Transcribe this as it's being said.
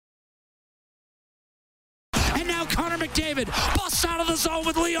And now Connor McDavid busts out of the zone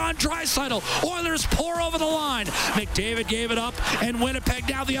with Leon Draisaitl. Oilers pour over the line. McDavid gave it up, and Winnipeg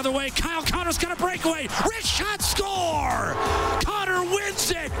now the other way. Kyle Connor's got a breakaway. Wrist shot, score! Connor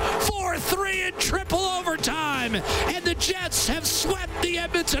wins it 4-3 in triple overtime. And the Jets have swept the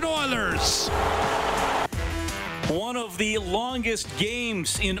Edmonton Oilers. One of the longest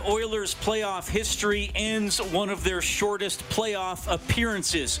games in Oilers playoff history ends one of their shortest playoff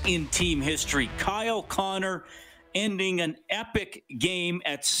appearances in team history. Kyle Connor ending an epic game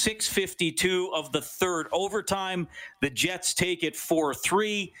at 6:52 of the third overtime. The Jets take it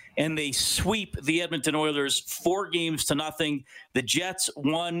 4-3, and they sweep the Edmonton Oilers 4-0. The Jets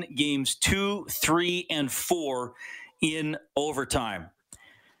won games 2, 3, and 4 in overtime.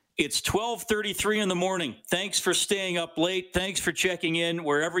 It's 12:33 in the morning. Thanks for staying up late. Thanks for checking in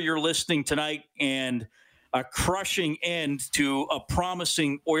wherever you're listening tonight, and a crushing end to a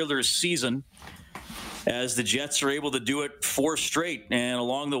promising Oilers season as the Jets are able to do it 4 straight. And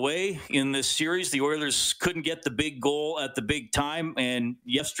along the way in this series, the Oilers couldn't get the big goal at the big time. And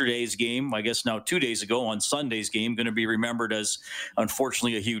yesterday's game, I guess now 2 days ago on Sunday's game, going to be remembered as,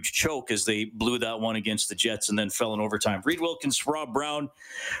 unfortunately, a huge choke as they blew that one against the Jets and then fell in overtime. Reed Wilkins, Rob Brown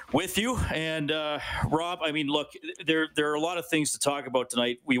with you. And Rob, I mean, look, there are a lot of things to talk about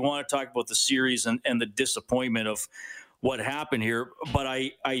tonight. We want to talk about the series and the disappointment of what happened here. But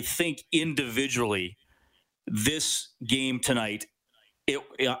I think individually, this game tonight,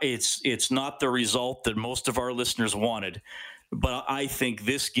 it's not the result that most of our listeners wanted, but I think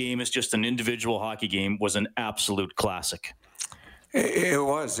this game is just an individual hockey game, was an absolute classic. It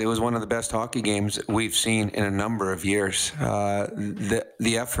was one of the best hockey games we've seen in a number of years. The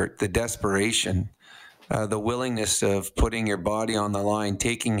effort, the desperation, the willingness of putting your body on the line,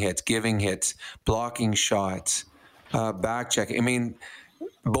 taking hits, giving hits, blocking shots, back checking. I mean,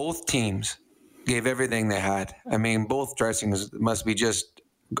 both teams gave everything they had. I mean, both dressings must be just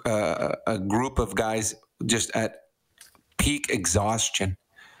a group of guys just at peak exhaustion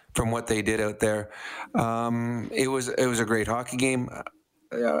from what they did out there. It was a great hockey game.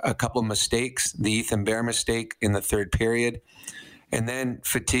 A couple of mistakes, the Ethan Bear mistake in the third period, and then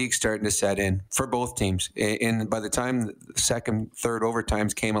fatigue starting to set in for both teams. And by the time the second, third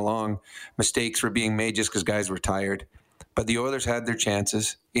overtimes came along, mistakes were being made just because guys were tired. But the Oilers had their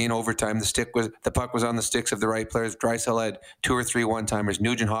chances in overtime. The puck was on the sticks of the right players. Draisaitl had 2 or 3 one-timers.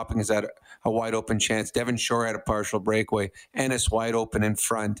 Nugent Hopkins had a wide open chance. Devin Shore had a partial breakaway. Ennis wide open in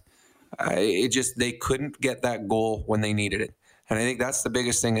front. They couldn't get that goal when they needed it. And I think that's the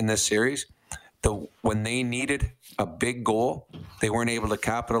biggest thing in this series. When they needed a big goal, they weren't able to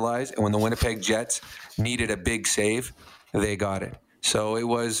capitalize. And when the Winnipeg Jets needed a big save, they got it. So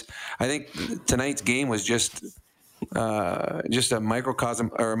I think tonight's game was just a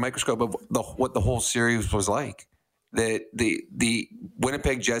microcosm or a microscope of what the whole series was like. The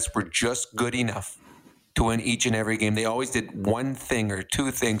Winnipeg Jets were just good enough to win each and every game. They always did one thing or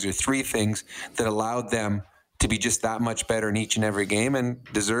 2 things or 3 things that allowed them to be just that much better in each and every game and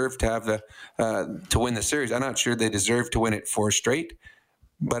deserved to have to win the series. I'm not sure they deserved to win it 4 straight,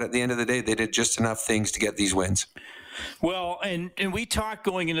 but at the end of the day, they did just enough things to get these wins. Well, and we talked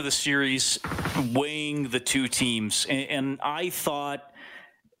going into the series, weighing the two teams, and I thought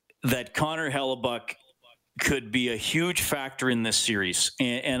that Connor Hellebuyck could be a huge factor in this series.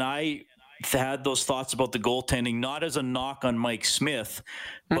 And I had those thoughts about the goaltending, not as a knock on Mike Smith,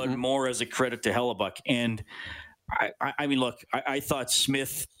 but more as a credit to Hellebuyck. And I mean, look, I thought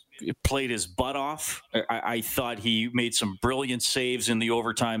Smith played his butt off. I thought he made some brilliant saves in the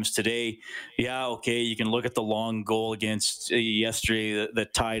overtimes today. Yeah, okay, you can look at the long goal against yesterday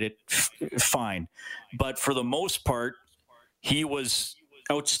that tied it, fine. But for the most part, he was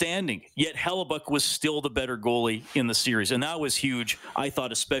outstanding. Yet Hellebuyck was still the better goalie in the series. And that was huge, I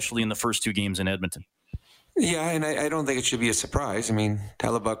thought, especially in the first 2 games in Edmonton. Yeah, and I don't think it should be a surprise. I mean,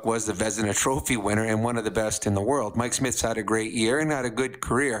 Hellebuyck was the Vezina Trophy winner and one of the best in the world. Mike Smith's had a great year and had a good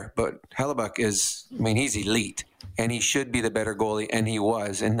career, but Hellebuyck he's elite, and he should be the better goalie, and he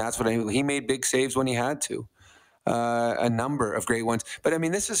was. And that's he made big saves when he had to. A number of great ones. But, I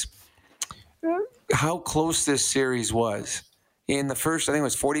mean, this is how close this series was. In the first, I think it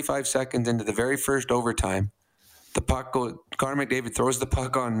was 45 seconds into the very first overtime, the puck goes, Connor McDavid throws the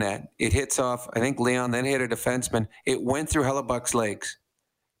puck on net. It hits off, I think, Leon, then hit a defenseman. It went through Hellebuyck's legs,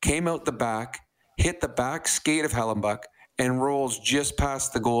 came out the back, hit the back skate of Hellebuyck, and rolls just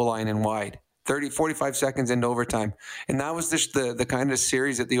past the goal line and wide. 45 seconds into overtime. And that was just the kind of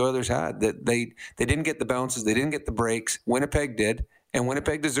series that the Oilers had. That they didn't get the bounces, they didn't get the breaks. Winnipeg did. And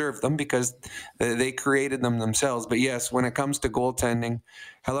Winnipeg deserved them because they created them themselves. But yes, when it comes to goaltending,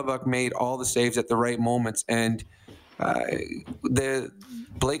 Hellebuyck made all the saves at the right moments. And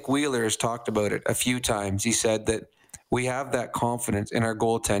Blake Wheeler has talked about it a few times. He said that we have that confidence in our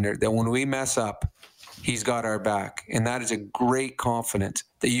goaltender that when we mess up, he's got our back. And that is a great confidence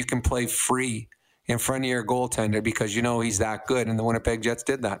that you can play free in front of your goaltender because you know he's that good. And the Winnipeg Jets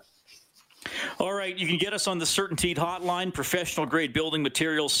did that. All right, you can get us on the CertainTeed hotline, professional-grade building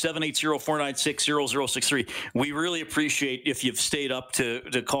materials, 780-496-0063. We really appreciate if you've stayed up to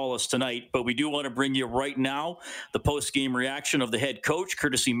call us tonight, but we do want to bring you right now the post-game reaction of the head coach,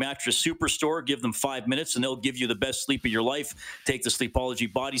 courtesy Mattress Superstore. Give them 5 minutes, and they'll give you the best sleep of your life. Take the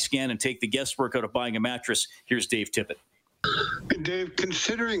Sleepology body scan and take the guesswork out of buying a mattress. Here's Dave Tippett. Dave,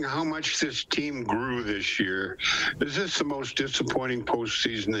 considering how much this team grew this year, is this the most disappointing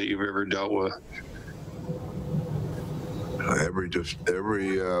postseason that you've ever dealt with? Every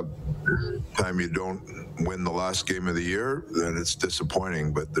time you don't win the last game of the year, then it's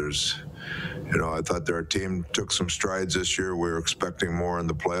disappointing. But I thought our team took some strides this year. We were expecting more in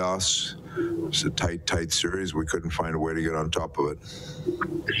the playoffs. It's a tight series. We couldn't find a way to get on top of it.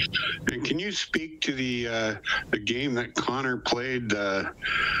 And can you speak to the game that Connor played,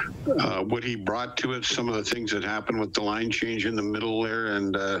 what he brought to it, some of the things that happened with the line change in the middle there,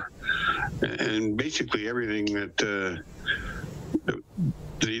 and basically everything that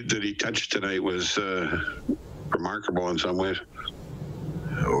he touched tonight was remarkable in some ways.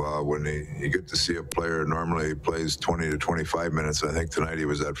 Well, when you get to see a player normally plays 20 to 25 minutes, I think tonight he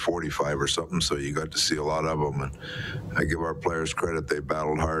was at 45 or something, so you got to see a lot of them. And I give our players credit; they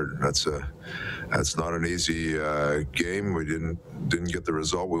battled hard. That's not an easy game. We didn't get the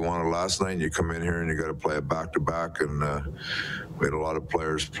result we wanted last night. And you come in here and you got to play a back-to-back, and we had a lot of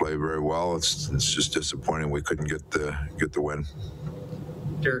players play very well. It's just disappointing we couldn't get the win.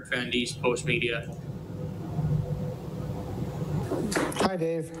 Derek Van Diest, Post Media. Hi,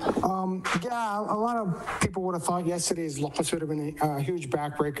 Dave. A lot of people would have thought yesterday's loss would have been a huge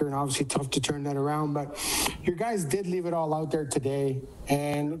backbreaker and obviously tough to turn that around, but your guys did leave it all out there today.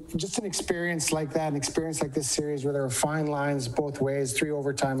 And just an experience like that, an experience like this series where there are fine lines both ways, 3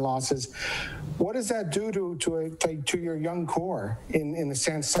 overtime losses, what does that do to your young core in the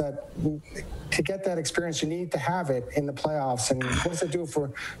sense that to get that experience, you need to have it in the playoffs? And what does it do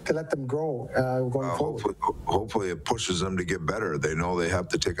to let them grow going forward? Hopefully it pushes them to get better. They know they have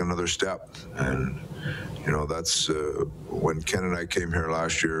to take another step. And, that's when Ken and I came here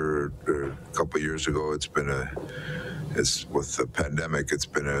last year, a couple of years ago, it's with the pandemic, it's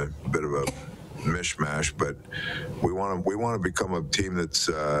been a bit of a mishmash, but we want to become a team that's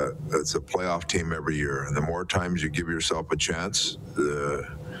a playoff team every year. And the more times you give yourself a chance, the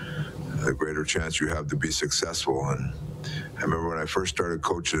greater chance you have to be successful. And I remember when I first started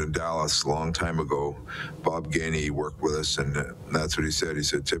coaching in Dallas a long time ago, Bob Gainey worked with us, and that's what he said. He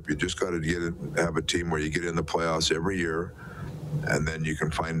said, Tip, you just got to have a team where you get in the playoffs every year, and then you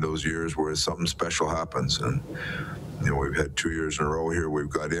can find those years where something special happens. And we've had 2 years in a row here. We've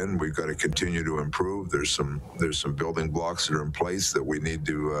got to continue to improve. There's some building blocks that are in place that we need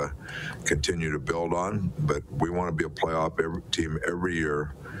to continue to build on. But we want to be a playoff team every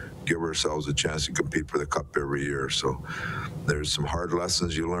year, give ourselves a chance to compete for the cup every year. So there's some hard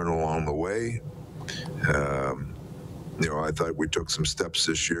lessons you learn along the way. I thought we took some steps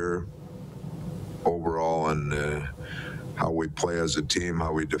this year overall on how we play as a team,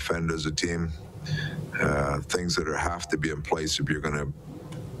 how we defend as a team. Things that have to be in place if you're going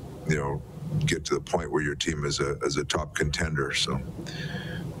to, get to the point where your team is a top contender. So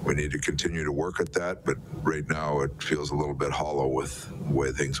we need to continue to work at that. But right now, it feels a little bit hollow with the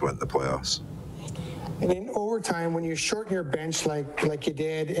way things went in the playoffs. And in overtime, when you shorten your bench like you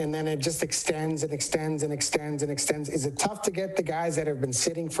did, and then it just extends and extends and extends and extends, is it tough to get the guys that have been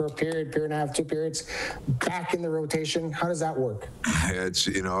sitting for a period and a half, 2 periods, back in the rotation? How does that work?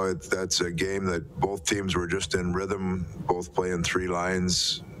 That's a game that both teams were just in rhythm, both playing 3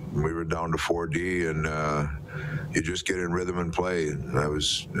 lines. We were down to 4D, and you just get in rhythm and play. And I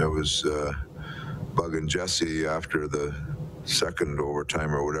was bugging Jesse after the second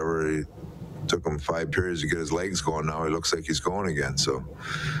overtime or whatever. He took him 5 periods to get his legs going. Now he looks like he's going again. So,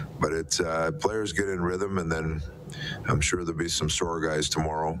 but it's players get in rhythm, and then I'm sure there'll be some sore guys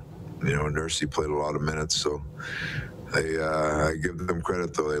tomorrow. Nursey played a lot of minutes, so I give them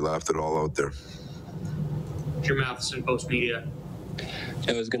credit though. They laughed it all out there. Jim Matheson, Post Media.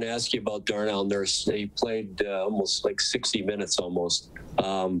 I was going to ask you about Darnell Nurse. He played almost like 60 minutes almost,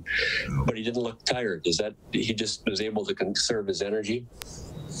 but he didn't look tired. Is that he just was able to conserve his energy?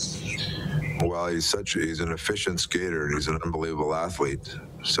 Well, he's an efficient skater, and he's an unbelievable athlete.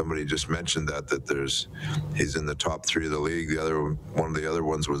 Somebody just mentioned that he's in the top 3 of the league. One of the other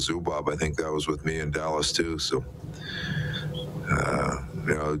ones was Zubov. I think that was with me in Dallas too. So,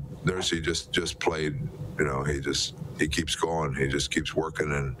 Nursey just played. He keeps going. He just keeps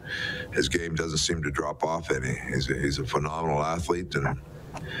working, and his game doesn't seem to drop off any. He's a phenomenal athlete, and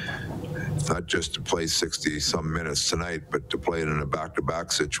not just to play 60-some minutes tonight, but to play it in a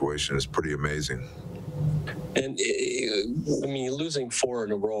back-to-back situation is pretty amazing. And I mean, losing 4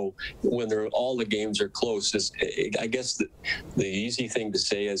 in a row when all the games are close is, I guess, the easy thing to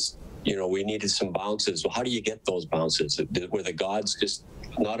say is, we needed some bounces. Well, how do you get those bounces? Were the gods just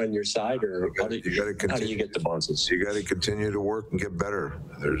not on your side, or how do you get the bounces? You got to continue to work and get better.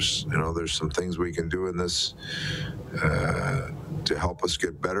 There's some things we can do in this to help us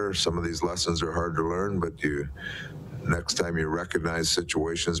get better. Some of these lessons are hard to learn, but next time you recognize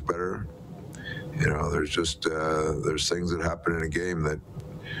situations better. There's things that happen in a game that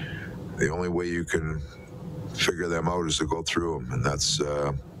the only way you can figure them out is to go through them, and that's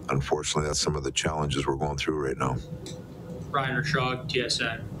unfortunately that's some of the challenges we're going through right now. Ryan Rishaug,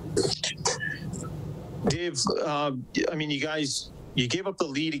 TSN. Dave, I mean, you gave up the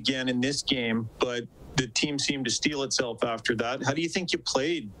lead again in this game, but the team seemed to steal itself after that. How do you think you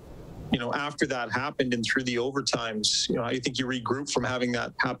played, after that happened and through the overtimes? How do you think you regrouped from having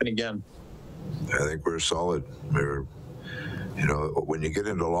that happen again? I think we're solid. When you get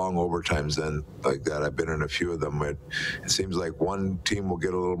into long overtimes then like that, I've been in a few of them, it seems like one team will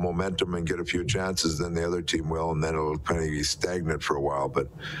get a little momentum and get a few chances, then the other team will, and then it'll kind of be stagnant for a while. But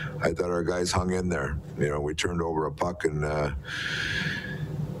I thought our guys hung in there. We turned over a puck and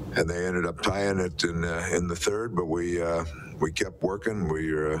they ended up tying it in the third, but we kept working.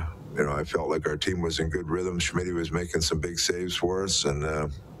 I felt like our team was in good rhythm. Schmitty was making some big saves for us,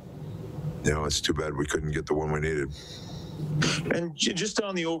 and it's too bad we couldn't get the one we needed. And just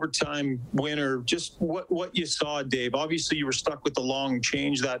on the overtime winner, just what you saw, Dave. Obviously, you were stuck with the long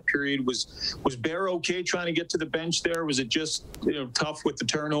change that period. Was Bear okay trying to get to the bench there? Was it just tough with the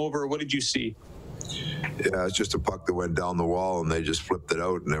turnover? What did you see? Yeah, it's just a puck that went down the wall, and they just flipped it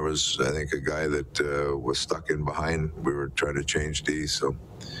out. And there was, I think, a guy that was stuck in behind. We were trying to change D, so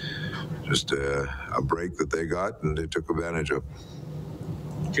just a break that they got, and they took advantage of.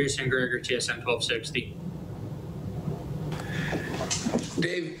 Jason Gregor, TSN 1260.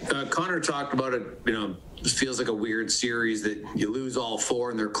 Dave, Connor talked about it, it feels like a weird series that you lose all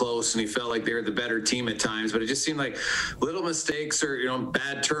 4 and they're close, and he felt like they were the better team at times, but it just seemed like little mistakes or,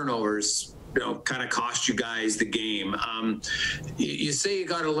 bad turnovers, kind of cost you guys the game. You say you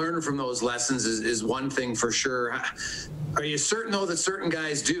got to learn from those lessons is one thing for sure. Are you certain, though, that certain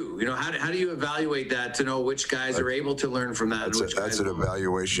guys do? How do you evaluate that to know which guys are able to learn from that? That's an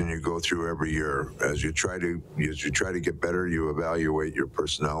evaluation you go through every year. As you try to get better, you evaluate your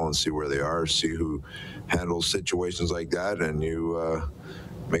personnel and see where they are, see who handles situations like that, and you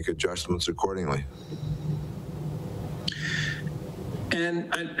make adjustments accordingly.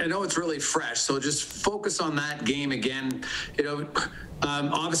 And I know it's really fresh, so just focus on that game again.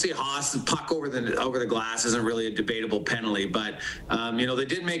 Obviously Haas, puck over the glass isn't really a debatable penalty, but they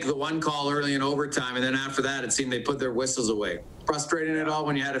did make the one call early in overtime, and then after that it seemed they put their whistles away. Frustrating at all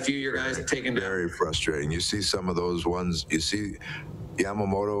when you had a few of your guys taken down? Very frustrating. You see some of those ones. You see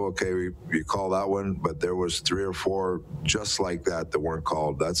Yamamoto, okay, you call that one, but there was 3 or 4 just like that weren't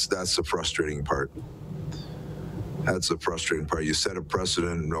called. That's the frustrating part. That's the frustrating part. You set a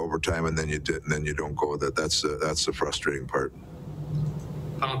precedent in overtime, and then you don't go with it. That's the frustrating part.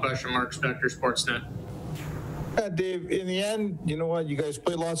 Final question, Mark Spector, Sportsnet. Dave, in the end, you know what? You guys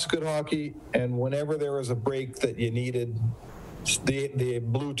played lots of good hockey, and whenever there was a break that you needed, the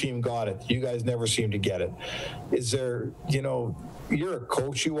blue team got it. You guys never seem to get it. Is there, you're a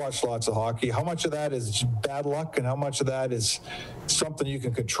coach, you watch lots of hockey. How much of that is bad luck, and how much of that is something you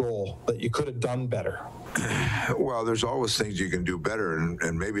can control that you could have done better? Well, there's always things you can do better,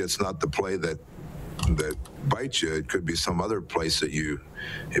 and maybe it's not the play that bites you. It could be some other place that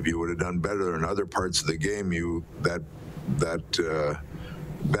if you would have done better in other parts of the game, that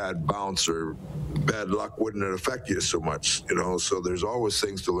bad bounce or bad luck wouldn't have affected you so much, So there's always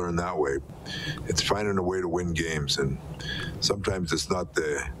things to learn that way. It's finding a way to win games, and sometimes it's not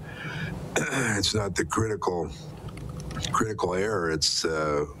the critical error. It's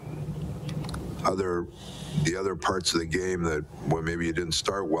the other parts of the game that maybe you didn't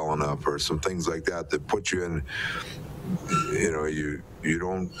start well enough, or some things like that put you in, you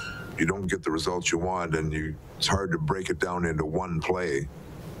don't get the results you want, and it's hard to break it down into one play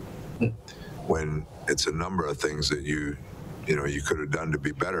when it's a number of things that you you could have done to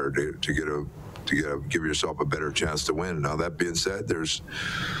be better to give yourself a better chance to win. Now that being said, there's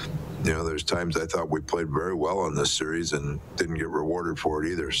times I thought we played very well on this series and didn't get rewarded for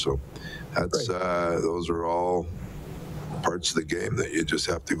it either. So that's those are all parts of the game that you just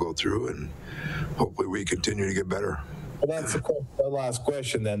have to go through, and hopefully we continue to get better. Well, that's the last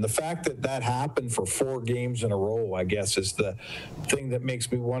question then. The fact that happened for 4 games in a row, I guess, is the thing that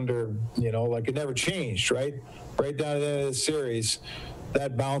makes me wonder, like it never changed, right? Right down to the end of the series,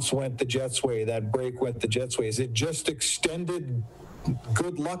 that bounce went the Jets' way, that break went the Jets' way. Is it just extended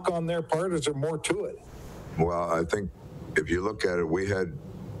good luck on their part, or is there more to it? Well, I think if you look at it, we had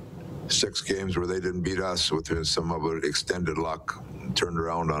 6 games where they didn't beat us with some of it extended luck turned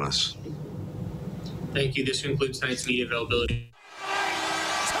around on us. Thank you. This concludes tonight's media availability.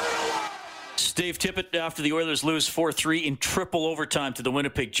 Dave Tippett after the Oilers lose 4-3 in triple overtime to the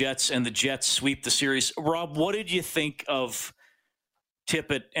Winnipeg Jets, and the Jets sweep the series. Rob, what did you think of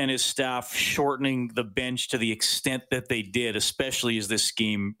Tippett and his staff shortening the bench to the extent that they did, especially as this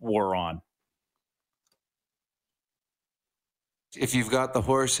game wore on? If you've got the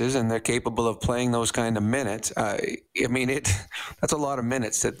horses and they're capable of playing those kind of minutes, that's a lot of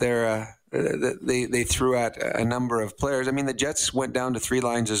minutes that they threw at a number of players. I mean, the Jets went down to 3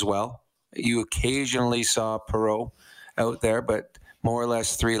 lines as well. You occasionally saw Perreault out there, but more or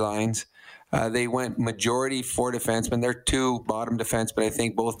less 3 lines. They went majority 4 defensemen. They're 2 bottom defensemen. I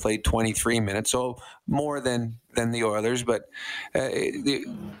think both played 23 minutes, so more than the Oilers. But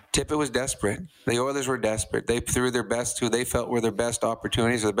Tippett was desperate. The Oilers were desperate. They threw their best who they felt were their best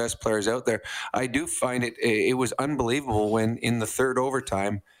opportunities, or the best players out there. I do find it was unbelievable when in the 3rd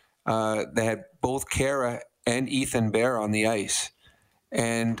overtime they had both Kara and Ethan Bear on the ice.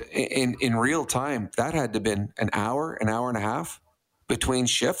 And in real time, that had to have been an hour and a half between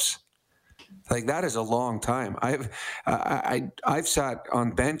shifts. Like, that is a long time. I've sat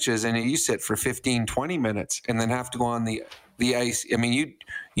on benches and you sit for 15, 20 minutes and then have to go on the ice. I mean,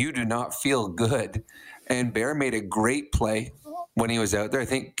 you do not feel good. And Bear made a great play when he was out there. I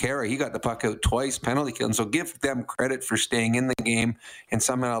think Kara, he got the puck out twice, penalty kill. And so give them credit for staying in the game and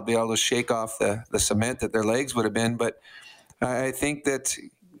somehow I'll be able to shake off the cement that their legs would have been. But I think that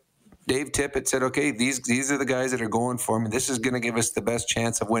Dave Tippett said, okay, these are the guys that are going for me. This is going to give us the best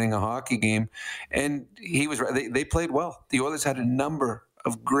chance of winning a hockey game. And he was right. They played well. The Oilers had a number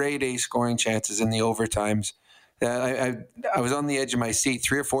of grade A scoring chances in the overtimes. I was on the edge of my seat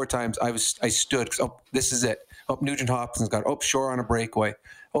 3 or 4 times. I stood. Oh, this is it. Oh, Nugent Hopkins got it. Oh, Shore on a breakaway.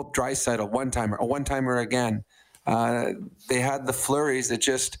 Oh, Draisaitl, one-timer again. They had the flurries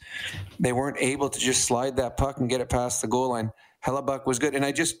that they weren't able to just slide that puck and get it past the goal line. Hellebuck was good. And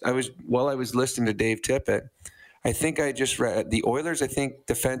while I was listening to Dave Tippett, I think I just read the Oilers, I think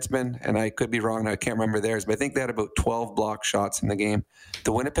defensemen, and I could be wrong, I can't remember theirs, but I think they had about 12 block shots in the game.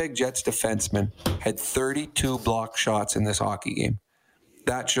 The Winnipeg Jets defensemen had 32 block shots in this hockey game.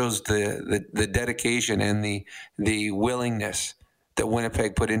 That shows the dedication and the willingness that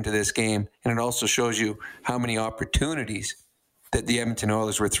Winnipeg put into this game. And it also shows you how many opportunities that the Edmonton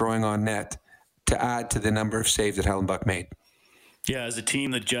Oilers were throwing on net to add to the number of saves that Hellebuck made. Yeah, as a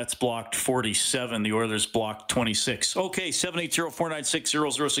team, the Jets blocked 47. The Oilers blocked 26. Okay,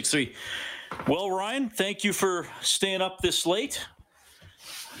 780-496-0063. Well, Ryan, thank you for staying up this late.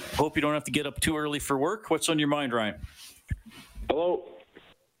 Hope you don't have to get up too early for work. What's on your mind, Ryan? Hello.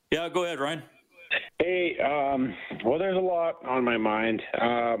 Yeah, go ahead, Ryan. Hey, well, there's a lot on my mind.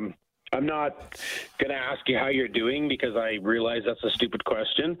 I'm not going to ask you how you're doing because I realize that's a stupid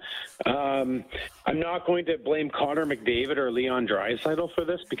question. I'm not going to blame Connor McDavid or Leon Draisaitl for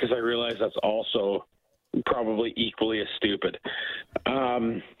this because I realize that's also probably equally as stupid.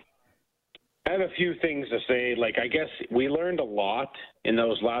 I have a few things to say. Like, I guess we learned a lot in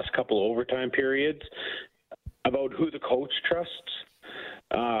those last couple overtime periods about who the coach trusts.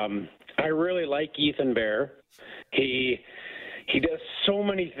 I really like Ethan Bear. He does so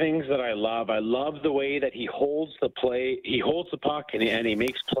many things that I love. I love the way that he holds the puck and he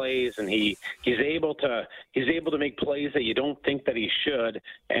makes plays, and he's able to make plays that you don't think that he should,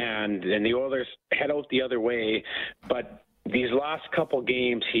 and the Oilers head out the other way. But these last couple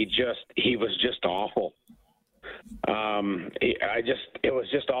games, he was just awful. It was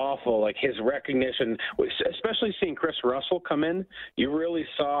just awful. Like, his recognition, especially seeing Chris Russell come in, you really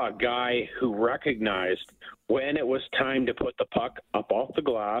saw a guy who recognized when it was time to put the puck up off the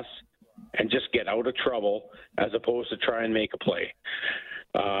glass and just get out of trouble as opposed to try and make a play.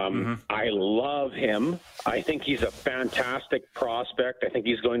 I love him. I think he's a fantastic prospect. I think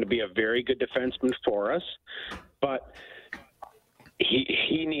he's going to be a very good defenseman for us, but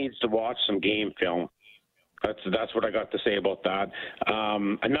he needs to watch some game film. That's what I got to say about that.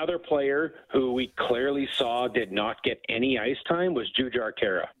 Another player who we clearly saw did not get any ice time was Jujhar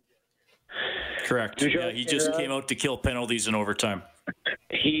Khaira. Correct. Jujhar he just came out to kill penalties in overtime.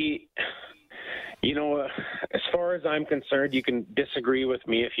 As far as I'm concerned, you can disagree with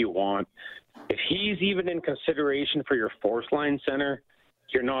me if you want. If he's even in consideration for your fourth line center,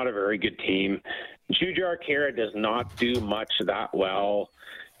 you're not a very good team. Jujhar Khaira does not do much that well.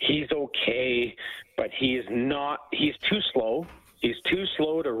 He's okay, but he's too slow. He's too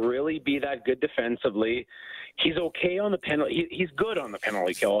slow to really be that good defensively. He's okay on the penalty. He's good on the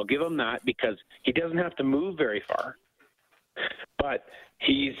penalty kill. I'll give him that because he doesn't have to move very far. But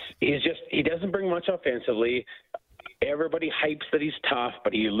he doesn't bring much offensively. Everybody hypes that he's tough,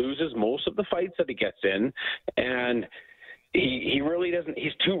 but he loses most of the fights that he gets in, and he really doesn't.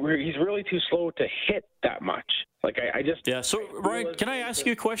 He's really too slow to hit that much. Like I just So Ryan, can I ask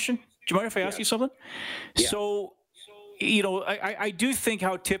you a question? Do you mind if I ask you something? Yeah. So, I do think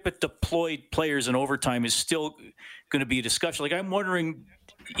how Tippett deployed players in overtime is still going to be a discussion. Like I'm wondering,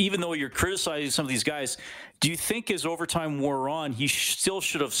 even though you're criticizing some of these guys, do you think as overtime wore on, he still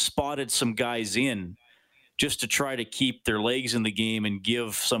should have spotted some guys in just to try to keep their legs in the game and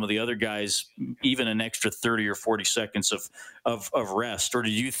give some of the other guys even an extra 30 or 40 seconds of rest? Or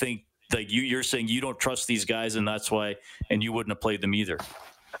do you think, like you're saying, you don't trust these guys and that's why, and you wouldn't have played them either?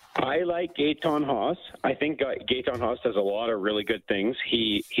 I like Gaetan Haas. I think Gaetan Haas does a lot of really good things.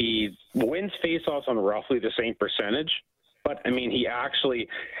 He wins faceoffs on roughly the same percentage. But, I mean,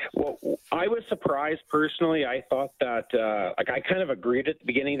 I was surprised personally. I thought that, I kind of agreed at the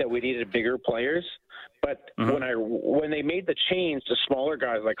beginning that we needed bigger players. But when they made the change to smaller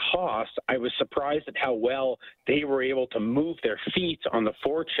guys like Haas, I was surprised at how well they were able to move their feet on the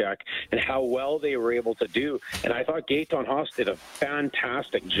forecheck and how well they were able to do. And I thought Gaetan Haas did a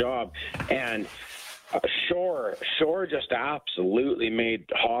fantastic job. And Shore just absolutely made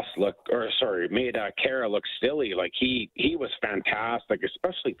Khaira look silly. Like he was fantastic,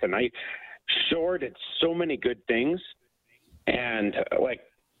 especially tonight. Shore did so many good things, and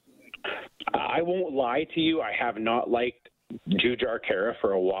I won't lie to you, I have not liked Jujhar Khaira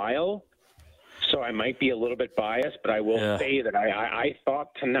for a while, so I might be a little bit biased, but I will say that I thought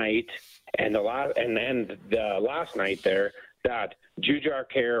tonight and the last night there that Jujhar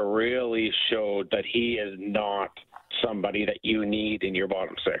Khaira really showed that he is not somebody that you need in your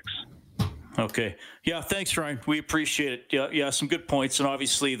bottom six. Okay. Yeah, thanks, Ryan. We appreciate it. Yeah, some good points. And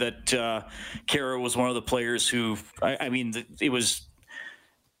obviously that Khaira was one of the players who,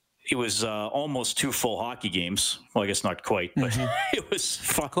 it was almost 2 full hockey games. Well, I guess not quite, but it was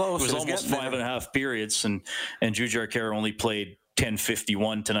close. It was almost 5.5 periods. And Jujhar Khaira only played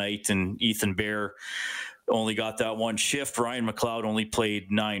 10:51 tonight, and Ethan Bear only got that one shift. Ryan McLeod only played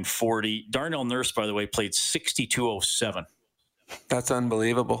 9:40. Darnell Nurse, by the way, played 62:07. That's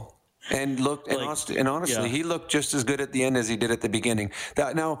unbelievable. And honestly, he looked just as good at the end as he did at the beginning.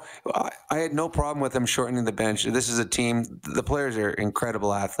 Now, I had no problem with him shortening the bench. This is a team, the players are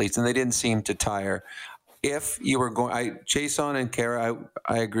incredible athletes, and they didn't seem to tire. If you were going, Chiasson and Khaira,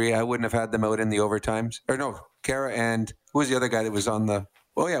 I agree. I wouldn't have had them out in the overtimes. Or no, Khaira and who was the other guy that was on the?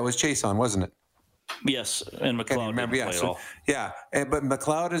 Oh yeah, it was Chiasson, wasn't it? Yes, and McLeod didn't play at all. Yeah, but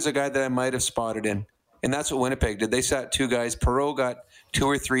McLeod is a guy that I might have spotted in, and that's what Winnipeg did. They sat 2 guys. Perreault got 2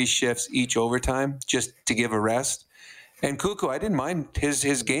 or 3 shifts each overtime just to give a rest. And Kuku, I didn't mind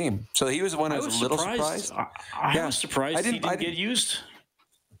his game. So he was the one I was a little surprised. I was surprised he didn't get used.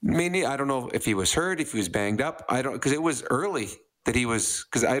 I don't know if he was hurt, if he was banged up. Because it was early that he was.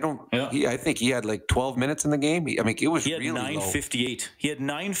 Because I think he had like 12 minutes in the game. It was really low. He had 9:58. He had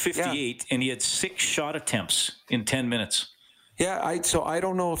 9:58, and he had 6 shot attempts in 10 minutes. Yeah, so I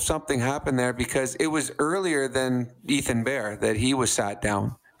don't know if something happened there because it was earlier than Ethan Bear that he was sat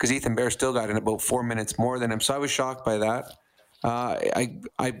down. Because Ethan Bear still got in about 4 minutes more than him. So I was shocked by that.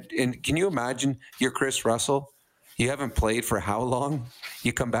 And can you imagine you're Chris Russell? You haven't played for how long?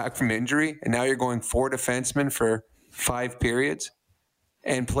 You come back from injury, and now you're going 4 defensemen for 5 periods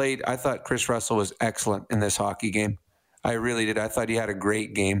and played. I thought Chris Russell was excellent in this hockey game. I really did. I thought he had a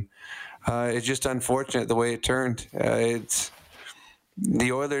great game. It's just unfortunate the way it turned. It's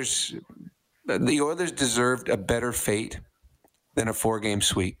the Oilers. The Oilers deserved a better fate than a 4-game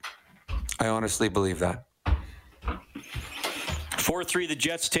sweep. I honestly believe that. 4-3, the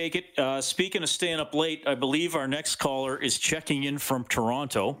Jets take it. Speaking of staying up late, I believe our next caller is checking in from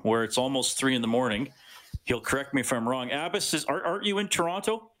Toronto, where it's almost 3 a.m. He'll correct me if I'm wrong. Abbas, aren't you in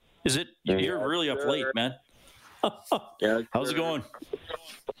Toronto? Is it? You're really up late, man. Yeah, how's it going?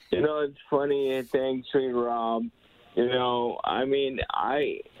 It's funny. Thanks, Rob. You know, I mean,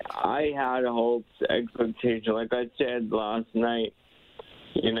 I had hopes, expectation. Like I said last night,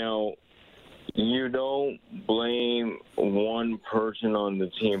 you know, you don't blame one person on the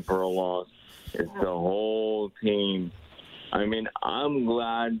team for a loss. It's the whole team. I mean, I'm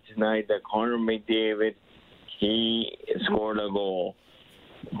glad tonight that Connor McDavid, he scored a goal.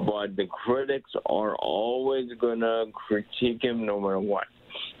 But the critics are always going to critique him no matter what.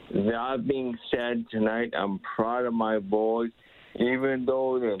 That being said, tonight I'm proud of my boys. Even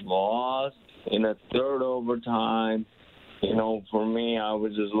though they lost in a third overtime, you know, for me, I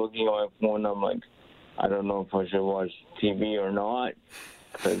was just looking at my phone. I'm like, I don't know if I should watch TV or not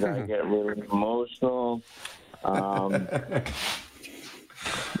because I get really emotional. But,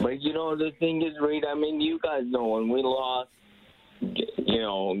 you know, the thing is, Reed, I mean, you guys know when we lost, you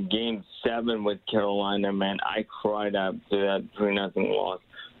know, Game 7 with Carolina, man, I cried after that 3-0 loss.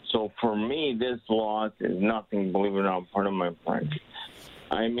 So for me, this loss is nothing, believe it or not, part of my friends.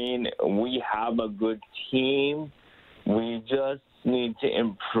 I mean, we have a good team. We just need to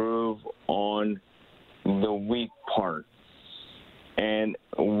improve on the weak parts. And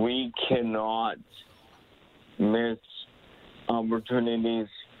we cannot miss opportunities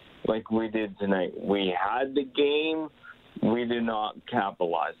like we did tonight. We had the game. We did not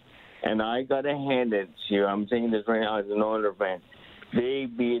capitalize. And I got to hand it to you. I'm saying this right now as an Oilers fan. They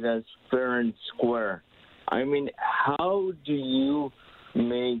beat us fair and square. I mean, how do you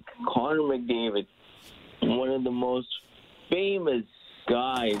make Connor McDavid one of the most famous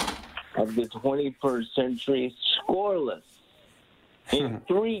guys of the 21st century scoreless in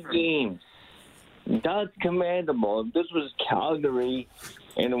 3 games? That's commendable. If this was Calgary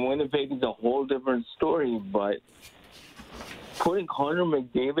and Winnipeg, it's a whole different story, but putting Connor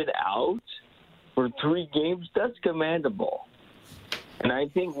McDavid out for 3 games, that's commendable. And I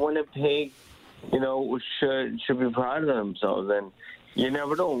think Winnipeg, you know, should be proud of themselves. And you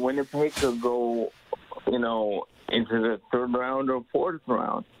never know, Winnipeg could go, you know, into the 3rd round or 4th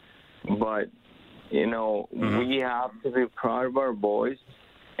round. But, you know, we have to be proud of our boys,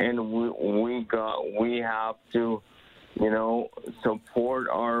 and we have to, you know, support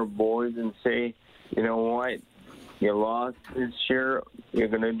our boys and say, you know what, you lost this year, you're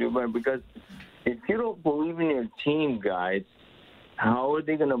going to do better. Because if you don't believe in your team, guys, how are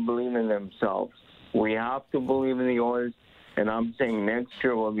they going to believe in themselves? We have to believe in the Oilers, and I'm saying next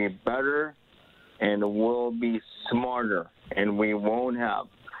year will be better and we'll be smarter, and we won't have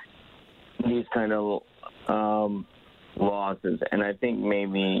these kind of losses. And I think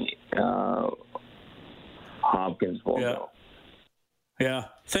maybe Hopkins will go. Yeah.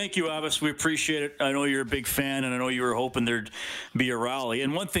 Thank you, Abbas. We appreciate it. I know you're a big fan, and I know you were hoping there'd be a rally.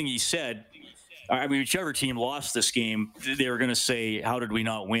 And one thing he said, I mean, whichever team lost this game, they were going to say, how did we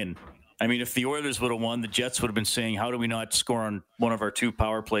not win? I mean, if the Oilers would have won, the Jets would have been saying, how do we not score on one of our 2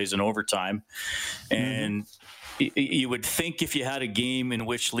 power plays in overtime? And you would think if you had a game in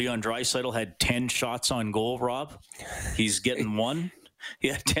which Leon Draisaitl had 10 shots on goal, Rob, he's getting 1. He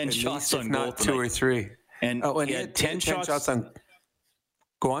had 10 shots on goal. Not 2 or 3. And he had 10 shots on.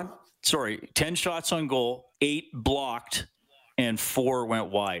 Go on. Sorry, 10 shots on goal, 8 blocked, and 4 went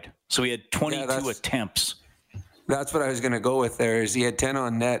wide. So he had 22 attempts. That's what I was going to go with there. Is he had 10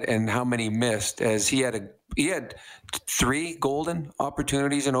 on net, and how many missed? As he had 3 golden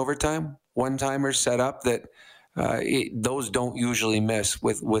opportunities in overtime, one-timers set up that those don't usually miss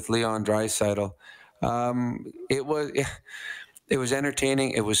with Leon Draisaitl. It was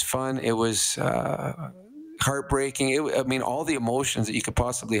entertaining. It was fun. It was heartbreaking. I mean, all the emotions that you could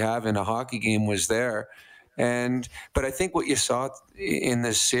possibly have in a hockey game was there. But I think what you saw in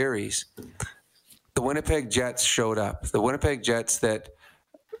this series, the Winnipeg Jets showed up. The Winnipeg Jets that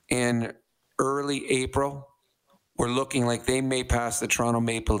in early April were looking like they may pass the Toronto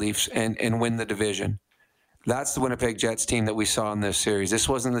Maple Leafs and win the division. That's the Winnipeg Jets team that we saw in this series. This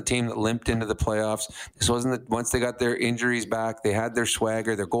wasn't the team that limped into the playoffs. This wasn't once they got their injuries back, they had their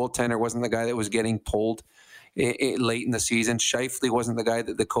swagger. Their goaltender wasn't the guy that was getting pulled late in the season. Shifley wasn't the guy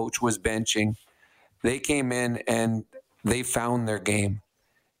that the coach was benching. They came in and they found their game,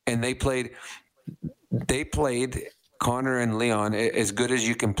 and they played Connor and Leon as good as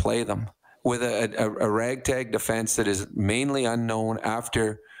you can play them with a ragtag defense that is mainly unknown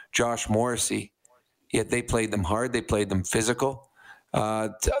after Josh Morrissey. Yet they played them hard. They played them physical.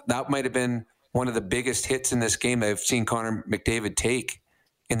 That might have been one of the biggest hits in this game I've seen Connor McDavid take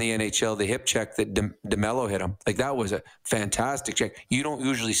in the NHL, the hip check that DeMello hit him. Like, that was a fantastic check. You don't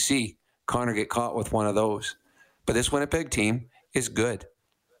usually see Connor get caught with one of those. But this Winnipeg team is good.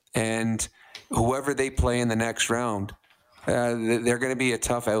 And whoever they play in the next round, they're going to be a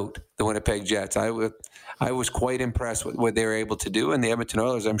tough out, the Winnipeg Jets. I was quite impressed with what they were able to do. And the Edmonton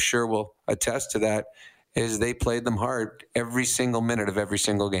Oilers, I'm sure, will attest to that, is they played them hard every single minute of every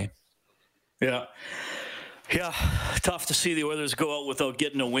single game. Yeah. Yeah, tough to see the Oilers go out without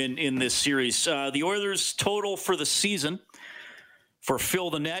getting a win in this series. The Oilers' total for the season for Fill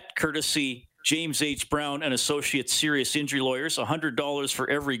the Net, courtesy James H. Brown and Associates Serious Injury Lawyers, $100 for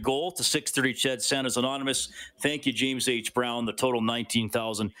every goal to 630 Ched Santa's Anonymous. Thank you, James H. Brown. The total,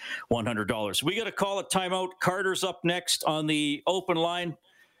 $19,100. We got to call a timeout. Carter's up next on the open line.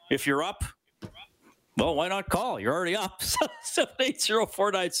 If you're up, well, why not call? You're already up.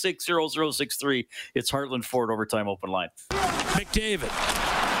 780-496-0063. It's Heartland Ford Overtime Open Line. McDavid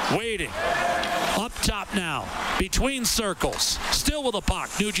waiting. Up top now. Between circles. Still with a puck.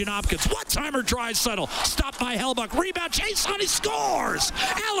 Nugent-Hopkins. One-timer Draisaitl. Stopped by Hellbuck. Rebound. Chiasson. He scores.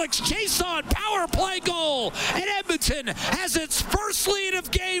 Alex Chiasson. Power play goal. And Edmonton has its first lead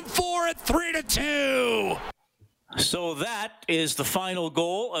of Game 4 at 3-2. So that is the final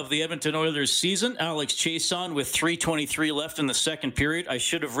goal of the Edmonton Oilers season. Alex Chiasson with 3:23 left in the second period. I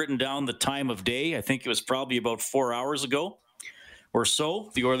should have written down the time of day. I think it was probably about 4 hours ago or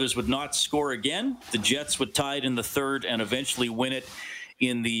so. The Oilers would not score again. The Jets would tie it in the third and eventually win it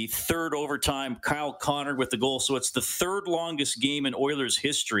in the third overtime. Kyle Connor with the goal. So it's the third longest game in Oilers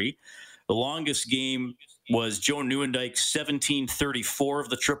history. The longest game was Joe Nieuwendyk, 17:34 of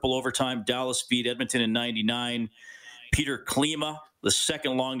the triple overtime. Dallas beat Edmonton in 99. Peter Klima, the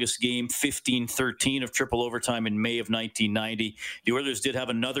second longest game, 15:13 of triple overtime in May of 1990. The Oilers did have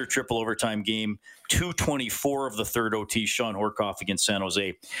another triple overtime game, 2:24 of the third OT. Sean Horkoff against San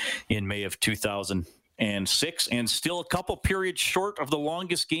Jose in May of 2006, and still a couple periods short of the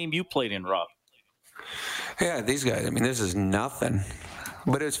longest game you played in, Rob. Yeah, these guys, I mean, this is nothing.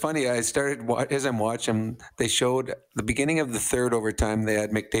 But it's funny, I started, as I'm watching, they showed the beginning of the third overtime. They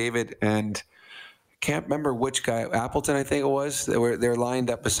had McDavid and can't remember which guy, Appleton, I think it was. They're lined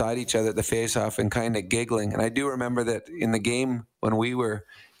up beside each other at the faceoff and kind of giggling. And I do remember that in the game when we were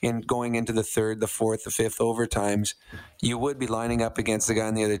going into the third, the fourth, the fifth overtimes, you would be lining up against the guy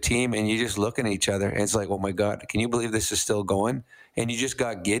on the other team, and you're just looking at each other. And it's like, oh my God, can you believe this is still going? And you just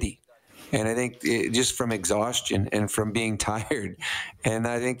got giddy. And I think just from exhaustion and from being tired. And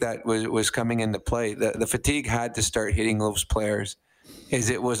I think that was coming into play. The fatigue had to start hitting those players, as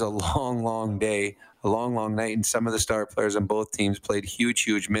it was a long, long day, a long, long night. And some of the star players on both teams played huge,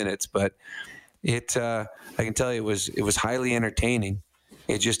 huge minutes. But I can tell you it was highly entertaining.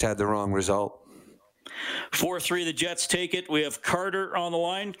 It just had the wrong result. 4-3, the Jets take it. We have Carter on the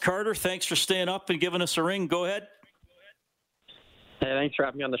line. Carter, thanks for staying up and giving us a ring. Go ahead. Hey, thanks for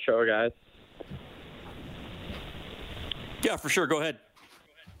having me on the show, guys. Yeah, for sure. Go ahead.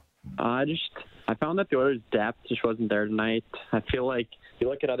 I found that the Oilers' depth just wasn't there tonight. I feel like you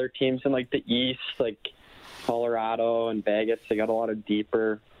look at other teams in like the East, like Colorado and Vegas, they got a lot of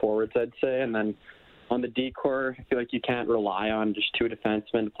deeper forwards, I'd say. And then on the D-core, I feel like you can't rely on just two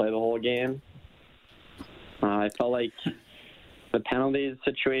defensemen to play the whole game. I felt like the penalties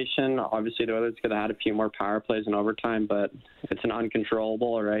situation, obviously the Oilers could have had a few more power plays in overtime, but it's an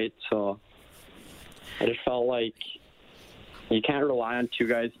uncontrollable, right? So I just felt like you can't rely on two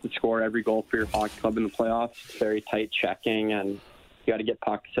guys to score every goal for your hockey club in the playoffs. It's very tight checking, and you got to get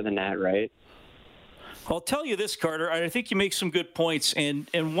pucks to the net, right? I'll tell you this, Carter. I think you make some good points.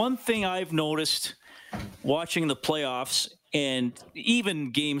 And one thing I've noticed watching the playoffs and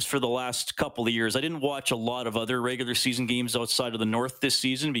even games for the last couple of years, I didn't watch a lot of other regular season games outside of the North this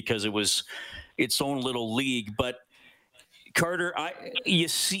season because it was its own little league. But Carter,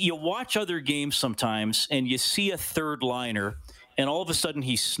 you watch other games sometimes and you see a third liner and all of a sudden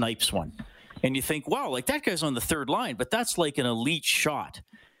he snipes one. And you think, wow, like that guy's on the third line, but that's like an elite shot.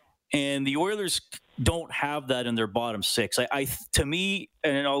 And the Oilers don't have that in their bottom six. To me,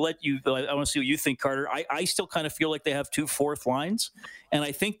 and I'll let you, I want to see what you think, Carter. I still kind of feel like they have two fourth lines, and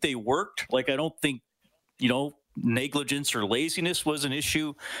I think they worked. Like, I don't think, negligence or laziness was an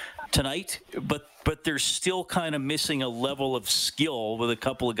issue tonight, but they're still kind of missing a level of skill with a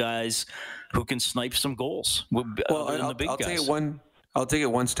couple of guys who can snipe some goals. Well, I'll take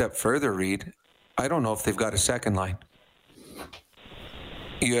it one step further, Reed. I don't know if they've got a second line.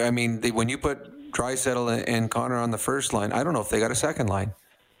 Yeah, I mean, when you put Draisaitl and Connor on the first line, I don't know if they got a second line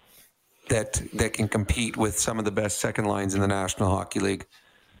that can compete with some of the best second lines in the National Hockey League.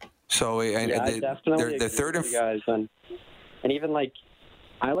 So definitely they're third and guys, and even like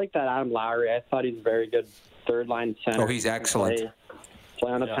I like that Adam Lowry. I thought he's a very good third line center. Oh, he's excellent.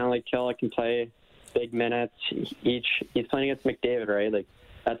 Play on a penalty kill. I can play big minutes. He's playing against McDavid, right? Like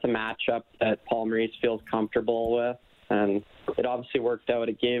that's a matchup that Paul Maurice feels comfortable with, and it obviously worked out.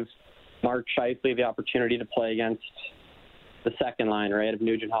 It gave Mark Scheifele the opportunity to play against the second line, right, of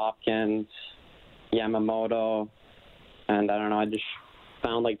Nugent Hopkins, Yamamoto, and I don't know, I just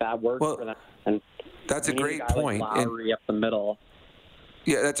found like that worked for them. And that's a great point. Like Lowry up the middle.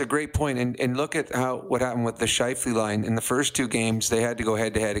 Yeah, that's a great point. And look at what happened with the Scheifele line. In the first 2 games, they had to go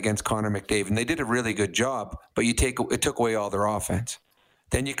head-to-head against Connor McDavid. And they did a really good job, but it took away all their offense.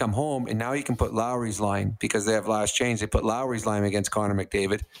 Then you come home, and now you can put Lowry's line, because they have last change. They put Lowry's line against Connor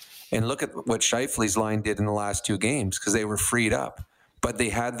McDavid. And look at what Scheifele's line did in the last 2 games, because they were freed up. But they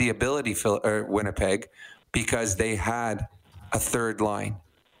had the ability, Winnipeg, because they had a third line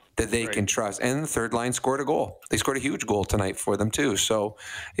that they can trust. And the third line scored a goal. They scored a huge goal tonight for them too. So,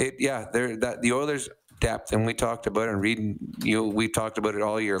 the Oilers' depth, and we talked about it, and we talked about it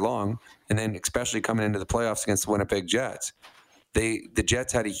all year long, and then especially coming into the playoffs against the Winnipeg Jets. The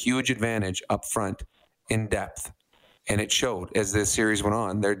Jets had a huge advantage up front in depth, and it showed as this series went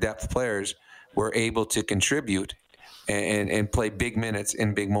on. Their depth players were able to contribute and play big minutes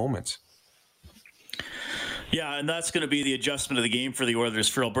in big moments. Yeah, and that's going to be the adjustment of the game for the Oilers,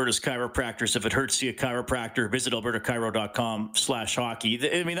 for Alberta's chiropractors. If it hurts, see a chiropractor. Visit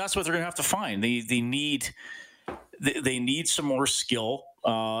albertachiro.com/hockey. I mean, that's what they're going to have to find. They need some more skill.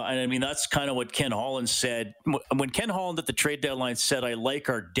 And I mean, that's kind of what Ken Holland said. When Ken Holland at the trade deadline said, I like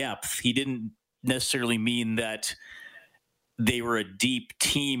our depth, he didn't necessarily mean that they were a deep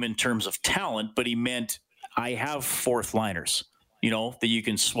team in terms of talent, but he meant I have fourth liners, that you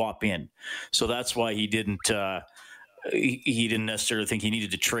can swap in. So that's why he didn't necessarily think he needed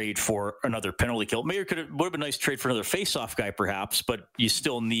to trade for another penalty kill. Maybe would have been nice to trade for another face-off guy, perhaps, but you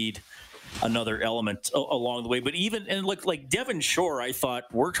still need another element along the way. But like Devin Shore, I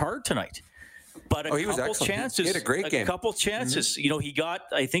thought worked hard tonight. But he was excellent. Chances, he had a great game. A couple chances. Mm-hmm. He got,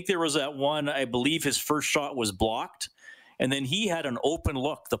 I think there was that one, I believe his first shot was blocked. And then he had an open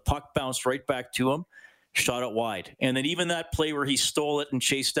look. The puck bounced right back to him, shot it wide. And then even that play where he stole it and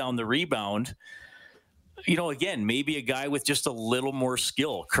chased down the rebound, again, maybe a guy with just a little more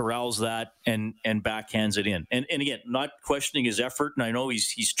skill corrals that and backhands it in. And again, not questioning his effort. And I know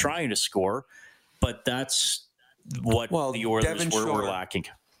he's trying to score, but that's what the Oilers were lacking.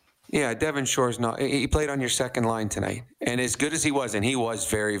 Yeah, Devin Shore's not. He played on your second line tonight. And as good as he was, and he was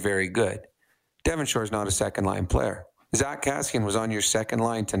very, very good, Devin Shore's not a second line player. Zach Kassian was on your second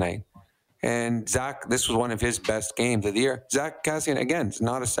line tonight. And Zach, this was one of his best games of the year. Zach Kassian, again, is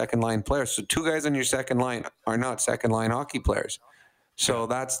not a second-line player. So 2 guys on your second line are not second-line hockey players. So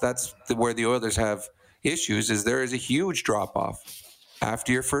that's where the Oilers have issues, is there is a huge drop-off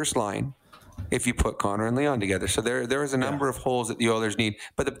after your first line if you put Connor and Leon together. So there is a number of holes that the Oilers need.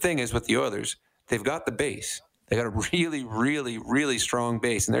 But the thing is with the Oilers, they've got the base. They got a really, really, really strong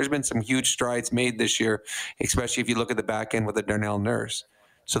base. And there's been some huge strides made this year, especially if you look at the back end with the Darnell Nurse.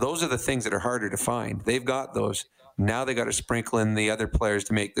 So those are the things that are harder to find. They've got those. Now they got to sprinkle in the other players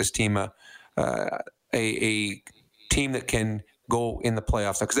to make this team a team that can go in the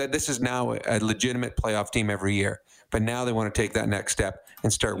playoffs. Because this is now a legitimate playoff team every year. But now they want to take that next step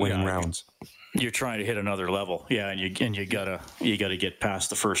and start winning rounds. You're trying to hit another level. Yeah, and you gotta get past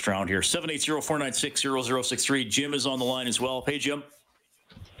the first round here. 780-496-0063. Jim is on the line as well. Hey, Jim.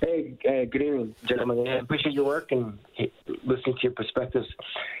 Hey, good evening, gentlemen. I appreciate your work and listening to your perspectives.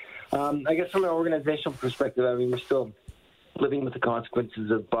 I guess from an organizational perspective, I mean, we're still living with the consequences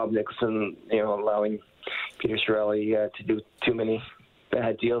of Bob Nicholson, allowing Peter Chiarelli to do too many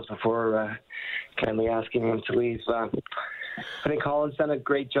bad deals before kindly asking him to leave. I think Holland's done a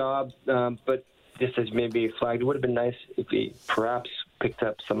great job, but just as maybe flagged, it would have been nice if he perhaps picked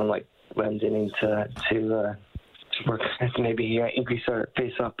up someone like Glendening to work, maybe increase our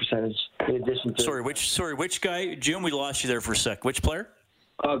face-off percentage in addition to... Sorry, which guy? Jim, we lost you there for a sec. Which player?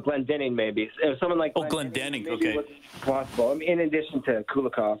 Glendening, maybe. Someone like Glendening, okay. Possible, in addition to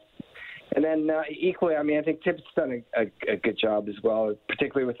Kulikov. And then equally, I mean, I think Tipp's done a good job as well,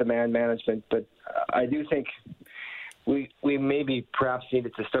 particularly with the man management. But I do think we maybe perhaps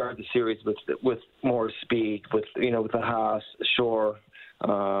needed to start the series with more speed, with the Haas, Shore,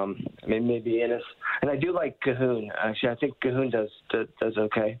 maybe Ennis. And I do like Cahoon. Actually, I think Cahoon does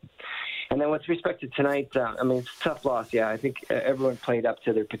okay. And then with respect to tonight, I mean, it's a tough loss. Yeah, I think everyone played up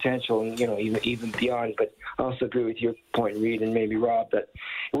to their potential, and even beyond. But I also agree with your point, Reed, and maybe Rob, that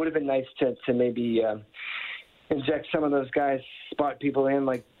it would have been nice to maybe inject some of those guys, spot people in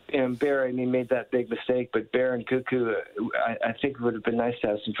like Bear. I mean, made that big mistake, but Bear and Cuckoo, I think it would have been nice to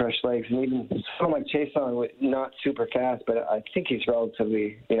have some fresh legs, and even someone like Chason, not super fast, but I think he's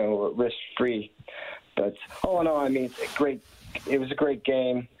relatively risk free. But all in all, I mean, it was a great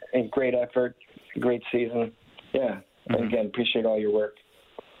game. And great effort, great season. Yeah. And again, appreciate all your work.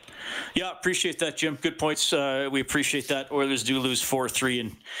 Yeah, appreciate that, Jim. Good points. We appreciate that. Oilers do lose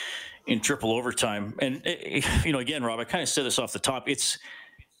 4-3 in triple overtime. And, again, Rob, I kind of said this off the top. It's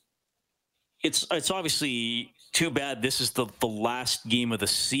obviously too bad this is the last game of the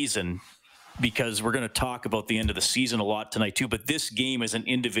season, because we're going to talk about the end of the season a lot tonight too. But this game as an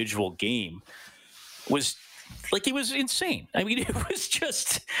individual game was it was insane. I mean, it was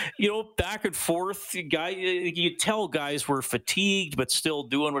just, back and forth. You tell guys were fatigued, but still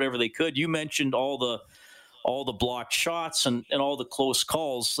doing whatever they could. You mentioned all the blocked shots and all the close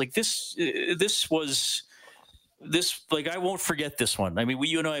calls. I won't forget this one. I mean,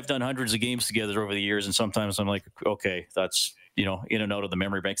 you and I have done hundreds of games together over the years, and sometimes I'm like, okay, that's, in and out of the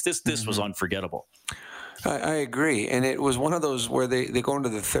memory banks. This was unforgettable. I agree. And it was one of those where they go into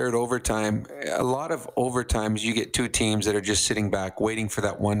the third overtime. A lot of overtimes, you get two teams that are just sitting back waiting for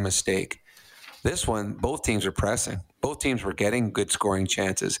that one mistake. This one, both teams were pressing. Both teams were getting good scoring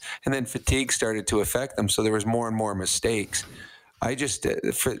chances. And then fatigue started to affect them, so there was more and more mistakes. I just,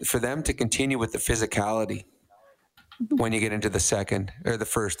 for them to continue with the physicality when you get into the second, and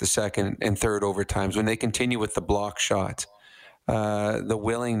third overtimes, when they continue with the block shots, the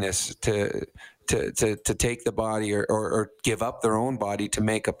willingness to take the body or give up their own body to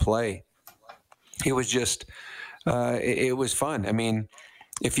make a play. It was just, it was fun. I mean,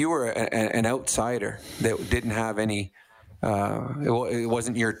 if you were an outsider that didn't have any, it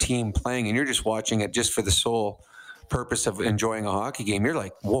wasn't your team playing, and you're just watching it just for the sole purpose of enjoying a hockey game, you're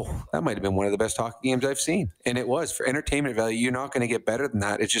like, whoa, that might have been one of the best hockey games I've seen. And it was. For entertainment value, you're not going to get better than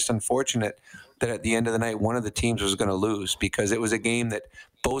that. It's just unfortunate that at the end of the night, one of the teams was going to lose, because it was a game that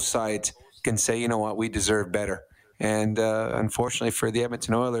both sides can say, you know what, we deserve better. And unfortunately for the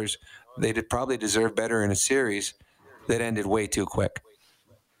Edmonton Oilers, they did probably deserve better in a series that ended way too quick.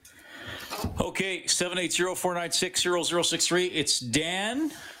 Okay, 780-496-0063. It's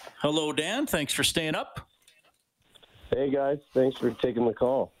Dan. Hello, Dan. Thanks for staying up. Hey, guys. Thanks for taking the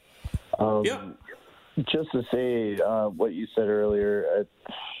call. Just to say what you said earlier,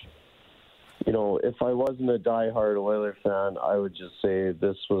 if I wasn't a diehard Oiler fan, I would just say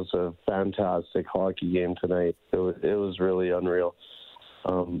this was a fantastic hockey game tonight. It was really unreal.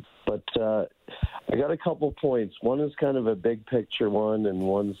 But I got a couple points. One is kind of a big picture one, and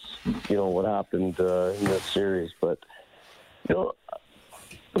one's, what happened in this series. But,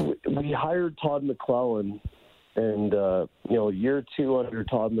 we hired Todd McLellan, and, year two under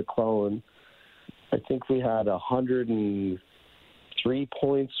Todd McLellan, I think we had 103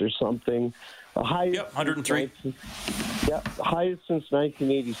 points or something. Yep, 103. Highest since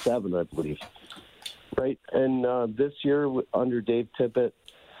 1987, I believe. Right, and this year under Dave Tippett,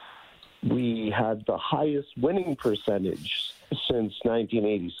 we had the highest winning percentage since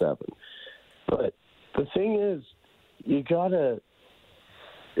 1987. But the thing is,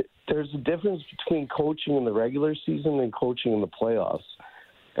 there's a difference between coaching in the regular season and coaching in the playoffs.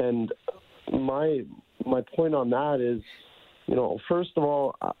 And my point on that is, first of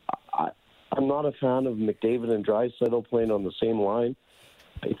all, I'm not a fan of McDavid and Draisaitl playing on the same line.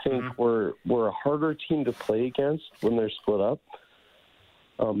 I think we're a harder team to play against when they're split up.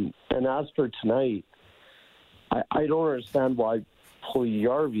 And as for tonight, I don't understand why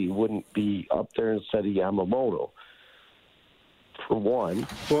Puljujarvi wouldn't be up there instead of Yamamoto, for one.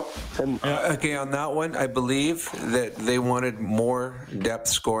 Well, okay, on that one, I believe that they wanted more depth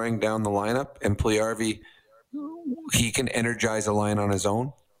scoring down the lineup, and Puljujarvi, he can energize a line on his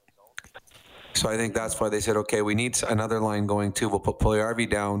own. So I think that's why they said, okay, we need another line going too. We'll put Puljujarvi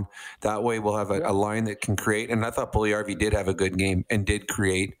down. That way we'll have a line that can create. And I thought Puljujarvi did have a good game and did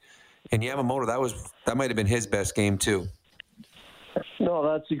create. And Yamamoto, that might have been his best game too. No,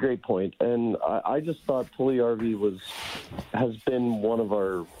 that's a great point. And I just thought Puljujarvi has been one of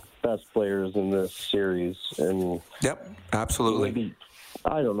our best players in this series. And yep, absolutely. Maybe,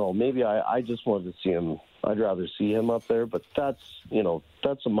 I don't know. Maybe I just wanted to see him. I'd rather see him up there, but that's a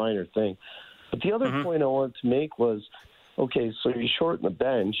minor thing. But the other point I wanted to make was, okay, so you shorten the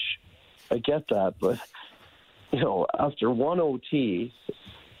bench. I get that, but, after one OT,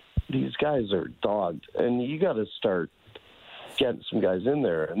 these guys are dogged, and you got to start getting some guys in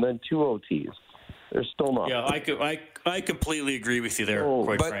there. And then two OTs, they're still not. Yeah, I completely agree with you there,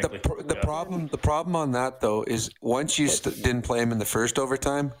 quite frankly. But the problem on that, though, is once you didn't play him in the first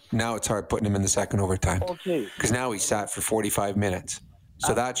overtime, now it's hard putting him in the second overtime. Okay. Because now he sat for 45 minutes.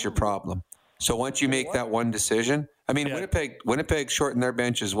 So that's your problem. So once you make that one decision, I mean, Winnipeg shortened their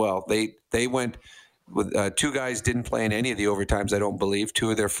bench as well. They went with two guys didn't play in any of the overtimes, I don't believe,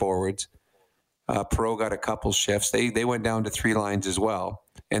 two of their forwards. Perreault got a couple shifts. They went down to three lines as well.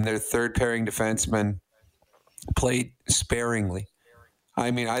 And their third pairing defenseman played sparingly. I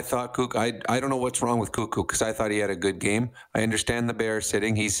mean, I thought I don't know what's wrong with Cuckoo because I thought he had a good game. I understand the Bears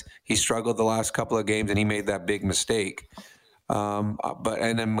sitting. He struggled the last couple of games and he made that big mistake. And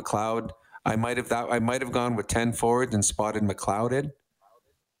then McLeod, I might have gone with 10 forwards and spotted McLeod in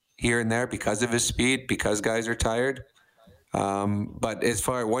here and there because of his speed, because guys are tired. But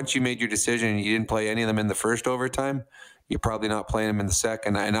once you made your decision and you didn't play any of them in the first overtime, you're probably not playing them in the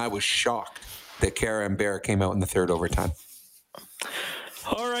second. And I was shocked that Kara and Bear came out in the third overtime.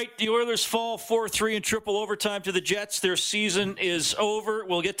 All right, the Oilers fall 4-3 in triple overtime to the Jets. Their season is over.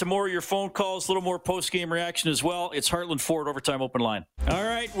 We'll get to more of your phone calls, a little more post-game reaction as well. It's Heartland Ford Overtime Open Line. All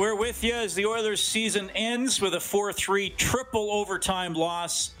right, we're with you as the Oilers season ends with a 4-3 triple overtime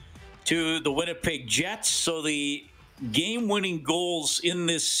loss to the Winnipeg Jets. So the game-winning goals in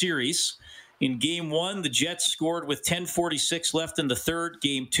this series. In Game 1, the Jets scored with 10:46 left in the third.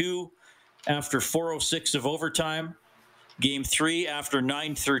 Game 2, after 4:06 of overtime. Game 3 after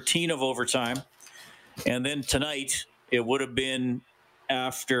 9:13 of overtime. And then tonight, it would have been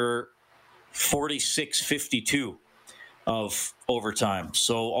after 46:52 of overtime.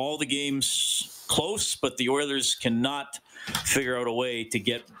 So all the games close, but the Oilers cannot figure out a way to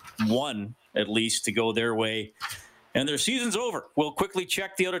get one, at least, to go their way. And their season's over. We'll quickly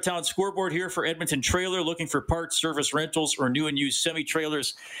check the out-of-town scoreboard here for Edmonton Trailer. Looking for parts, service, rentals, or new and used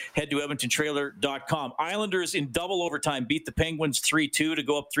semi-trailers, head to edmontontrailer.com. Islanders in double overtime beat the Penguins 3-2 to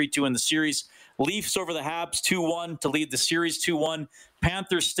go up 3-2 in the series. Leafs over the Habs 2-1 to lead the series 2-1.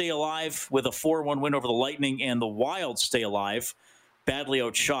 Panthers stay alive with a 4-1 win over the Lightning, and the Wild stay alive. Badly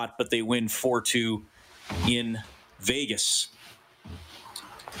outshot, but they win 4-2 in Vegas.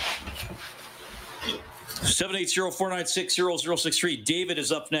 780-496-0063. David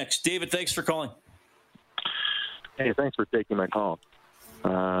is up next. David, thanks for calling. Hey, thanks for taking my call.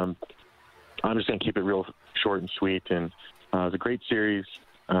 I'm just going to keep it real short and sweet. And it was a great series.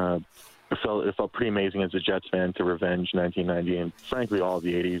 It felt pretty amazing as a Jets fan to revenge 1990 and, frankly, all of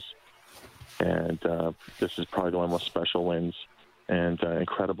the 80s. And this is probably one of the most special wins and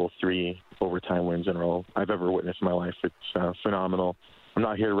incredible 3 overtime wins in a row I've ever witnessed in my life. It's phenomenal. I'm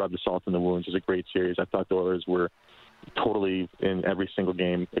not here to rub the salt in the wounds. It's a great series. I thought the Oilers were totally in every single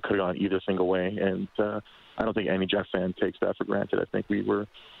game. It could have gone either single way, and I don't think any Jet fan takes that for granted. I think we were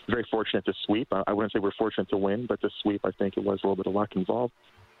very fortunate to sweep. I wouldn't say we're fortunate to win, but to sweep, I think it was a little bit of luck involved.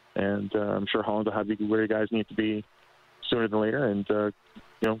 And I'm sure Holland will have you where you guys need to be sooner than later. And,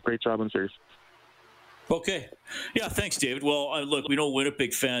 great job on the series. Okay. Yeah, thanks, David. Well, look, we know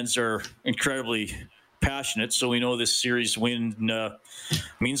Winnipeg fans are incredibly passionate, so we know this series win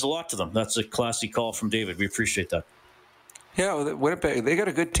means a lot to them. That's a classy call from David. We appreciate that. Yeah, well, Winnipeg, they got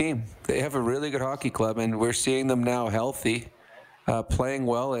a good team. They have a really good hockey club, and we're seeing them now healthy, playing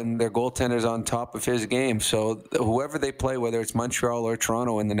well, and their goaltender's on top of his game. So whoever they play, whether it's Montreal or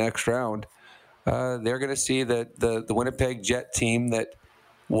Toronto in the next round, they're going to see that the Winnipeg Jet team that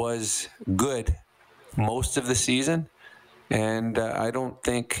was good most of the season, and I don't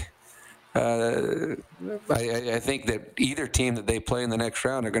think... I think that either team that they play in the next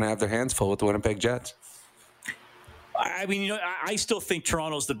round are going to have their hands full with the Winnipeg Jets. I mean, I still think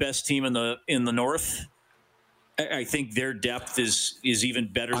Toronto's the best team in the North. I think their depth is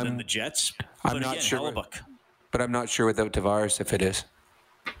even better than the Jets. I'm not sure, but I'm not sure without Tavares if it is.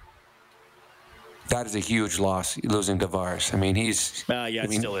 That is a huge loss, losing Tavares. I mean, he's.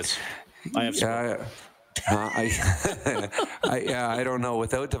 It still is. I have. I don't know.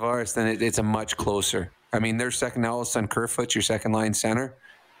 Without Tavares, then it's a much closer. I mean, their second, all of a sudden, Kerfoot's your second line center,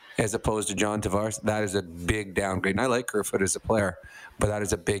 as opposed to John Tavares. That is a big downgrade. And I like Kerfoot as a player, but that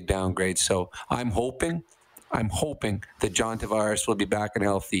is a big downgrade. So I'm hoping that John Tavares will be back and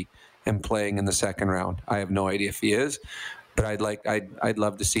healthy and playing in the second round. I have no idea if he is, but I'd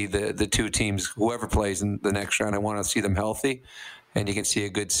love to see the two teams, whoever plays in the next round. I want to see them healthy, and you can see a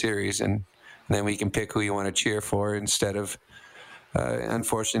good series, and then we can pick who you want to cheer for instead of,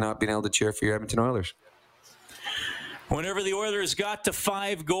 unfortunately, not being able to cheer for your Edmonton Oilers. Whenever the Oilers got to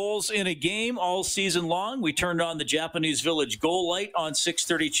 5 goals in a game all season long, we turned on the Japanese Village Goal Light on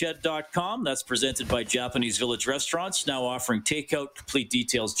 630ched.com. That's presented by Japanese Village Restaurants, now offering takeout. Complete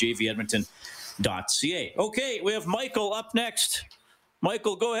details, jvedmonton.ca. Okay, we have Michael up next.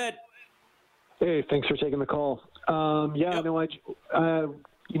 Michael, go ahead. Hey, thanks for taking the call. I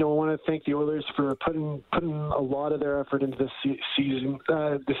want to thank the Oilers for putting a lot of their effort into this season,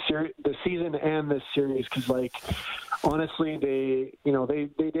 the season and this series. Because, honestly, they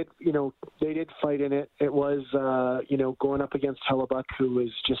did fight in it. It was, going up against Hellebuck, who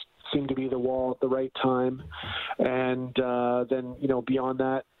seemed to be the wall at the right time, and then beyond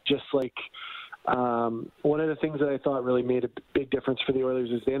that, just One of the things that I thought really made a big difference for the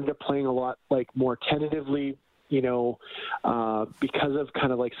Oilers is they ended up playing a lot more tentatively, because of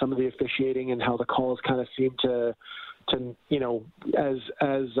kind of like some of the officiating and how the calls kind of seemed to as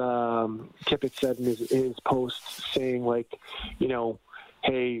Tippett said in his post, saying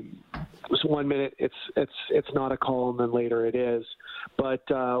hey, 1 minute it's not a call and then later it is. But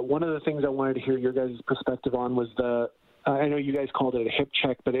one of the things I wanted to hear your guys' perspective on was I know you guys called it a hip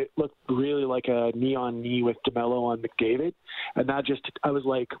check, but it looked really like a knee-on-knee with DeMello on McDavid. And that I was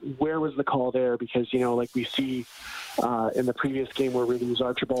like, where was the call there? Because, we see in the previous game where we lose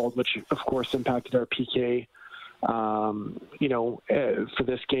Archibald, which, of course, impacted our PK, for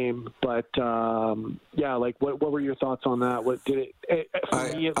this game. But, what were your thoughts on that? What did it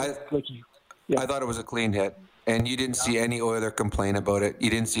I thought it was a clean hit. And you didn't see any Oiler complain about it.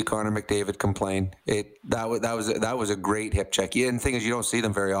 You didn't see Connor McDavid complain. That was a great hip check. And the thing is, you don't see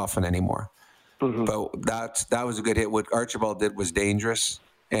them very often anymore. Mm-hmm. But that was a good hit. What Archibald did was dangerous,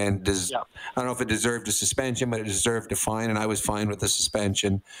 and I don't know if it deserved a suspension, but it deserved a fine, and I was fine with the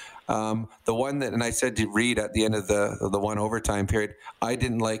suspension. The one and I said to Reed at the end of the one overtime period, I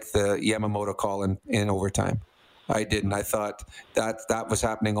didn't like the Yamamoto call in overtime. I didn't. I thought that was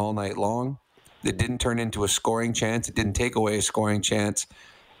happening all night long. It didn't turn into a scoring chance. It didn't take away a scoring chance.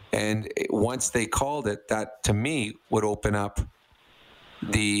 And once they called it, that to me would open up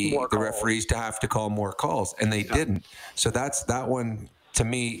the referees to have to call more calls, and they didn't. So that's that one to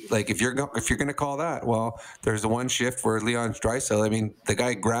me. Like if you're going to call that, well, there's the one shift where Leon Draisaitl. The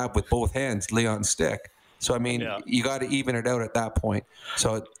guy grabbed with both hands Leon's stick. So you got to even it out at that point.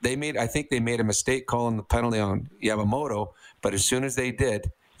 So I think they made a mistake calling the penalty on Yamamoto, but as soon as they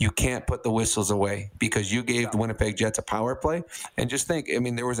did, you can't put the whistles away because you gave the Winnipeg Jets a power play. And just think,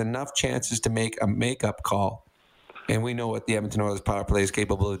 there was enough chances to make a makeup call. And we know what the Edmonton Oilers power play is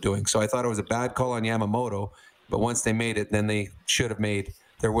capable of doing. So I thought it was a bad call on Yamamoto, but once they made it, then they should have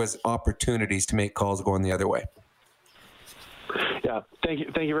there was opportunities to make calls going the other way. Yeah. Thank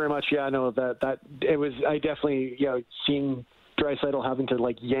you very much. Yeah, I know that it was, I definitely, seen Draisaitl having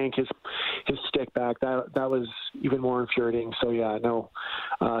to yank his stick back. That was even more infuriating. So yeah, no.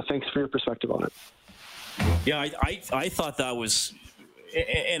 Thanks for your perspective on it. Yeah, I thought that was,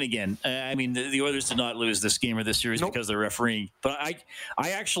 and again, the Oilers did not lose this game or this series because of the refereeing. But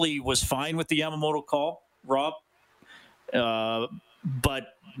I actually was fine with the Yamamoto call, Rob. But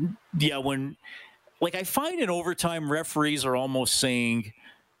yeah, when I find in overtime referees are almost saying,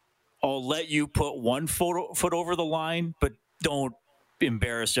 "I'll let you put 1 foot over the line, but don't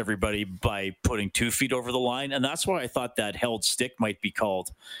embarrass everybody by putting 2 feet over the line." And that's why I thought that held stick might be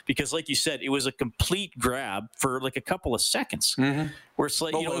called, because like you said, it was a complete grab for a couple of seconds, where it's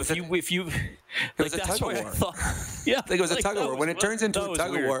like, if you it was a tug of war. It was a tug of war. When it turns into a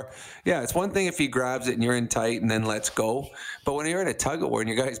tug of war, it's one thing if he grabs it and you're in tight and then lets go, but when you're in a tug of war and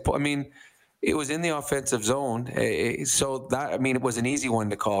you guys it was in the offensive zone, so that it was an easy one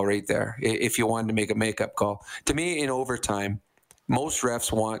to call right there if you wanted to make a makeup call. To me, in overtime, most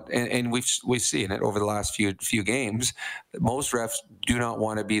refs want, and we've seen it over the last few games, most refs do not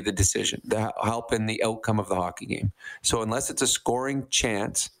want to be the decision, to help in the outcome of the hockey game. So unless it's a scoring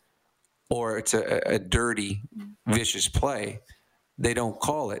chance or it's a dirty, vicious play, they don't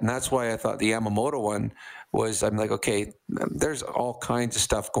call it. And that's why I thought the Yamamoto one was, I'm like, okay, there's all kinds of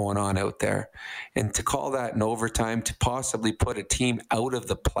stuff going on out there. And to call that in overtime, to possibly put a team out of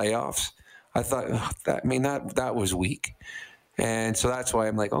the playoffs, I thought that was weak. And so that's why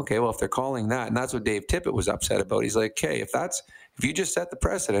I'm like, okay, well, if they're calling that, and that's what Dave Tippett was upset about. He's like, okay, if you just set the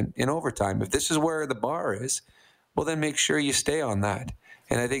precedent in overtime, if this is where the bar is, well, then make sure you stay on that.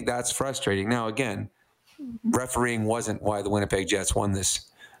 And I think that's frustrating. Now, again, refereeing wasn't why the Winnipeg Jets won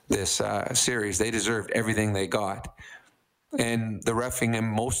this series. They deserved everything they got, and the reffing in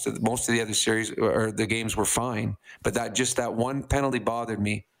most of the other series or the games were fine. But that one penalty bothered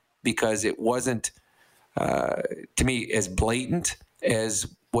me because it wasn't to me as blatant as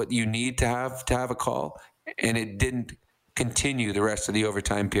what you need to have a call, and it didn't continue the rest of the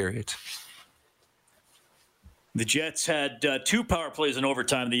overtime periods. The Jets had 2 power plays in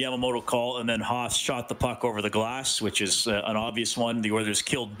overtime, the Yamamoto call, and then Haas shot the puck over the glass, which is an obvious one. The Oilers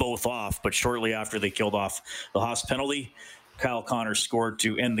killed both off, but shortly after they killed off the Haas penalty, Kyle Connor scored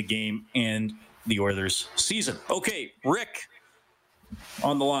to end the game and the Oilers' season. Okay, Rick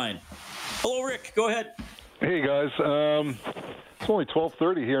on the line. Hello, Rick. Go ahead. Hey, guys. It's only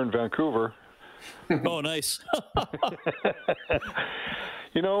 12:30 here in Vancouver. Oh, nice.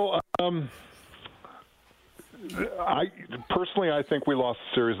 I think we lost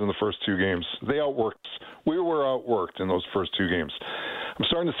the series in the first 2 games. They outworked us. We were outworked in those first 2 games. I'm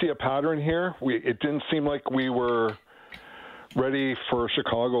starting to see a pattern here. It didn't seem like we were ready for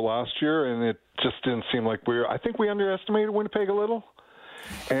Chicago last year, and it just didn't seem like I think we underestimated Winnipeg a little.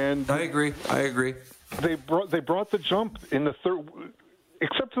 And I agree. They brought the jump in the third.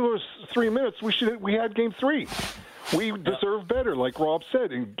 Except for those 3 minutes, we had game 3. We deserve better, like Rob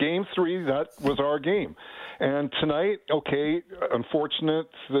said. In game 3, that was our game. And tonight, okay, unfortunate,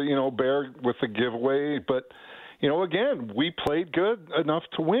 Bear with the giveaway, but. Again, we played good enough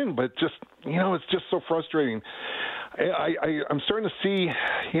to win, but just, it's just so frustrating. I'm starting to see,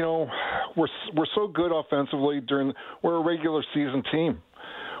 we're so good offensively we're a regular season team.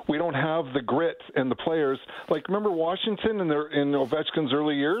 We don't have the grit and the players. Like, remember Washington in Ovechkin's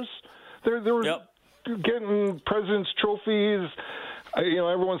early years? They were getting President's trophies.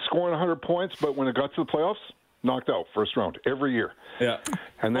 Everyone's scoring 100 points, but when it got to the playoffs, knocked out first round every year. Yeah.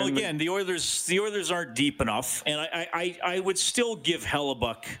 And then again, the Oilers aren't deep enough, and I would still give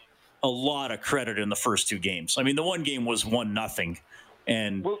Hellebuck a lot of credit in the first 2 games. I mean, the one game was 1-0,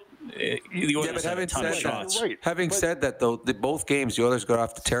 and the Oilers had a ton of shots. Having said that, though, both games the Oilers got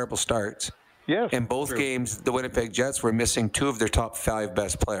off to terrible starts. Yes. In both games, the Winnipeg Jets were missing 2 of their top 5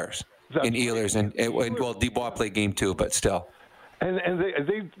 best players in Ehlers, and Dubois played game 2, but still. And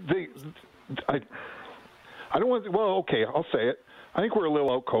I don't want. Well, okay, I'll say it. I think we're a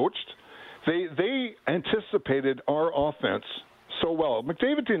little outcoached. They anticipated our offense so well.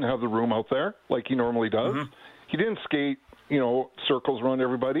 McDavid didn't have the room out there like he normally does. Mm-hmm. He didn't skate, circles around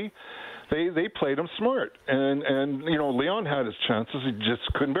everybody. They played him smart, and Leon had his chances. He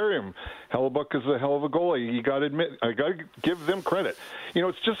just couldn't bury him. Hellebuck is a hell of a goalie. I got to give them credit.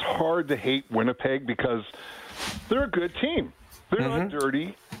 It's just hard to hate Winnipeg because they're a good team. They're not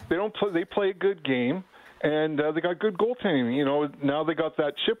dirty. They play a good game. And they got good goaltending. Now they got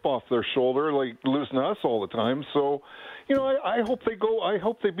that chip off their shoulder, like losing to us all the time. So, I hope they go. I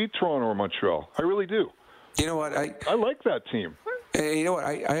hope they beat Toronto or Montreal. I really do. You know what? I like that team. You know what?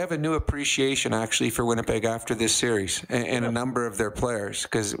 I have a new appreciation actually for Winnipeg after this series and a number of their players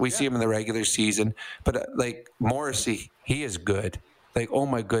because we see them in the regular season. But like Morrissey, he is good. Like, oh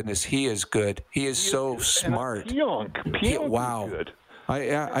my goodness, he is good. He is so smart. Pionk wow. is good. I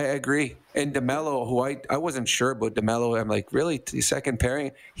agree. And DeMello, who I wasn't sure about DeMello, I'm like, really? The second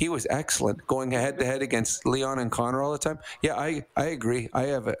pairing? He was excellent, going head-to-head against Leon and Connor all the time. Yeah, I agree. I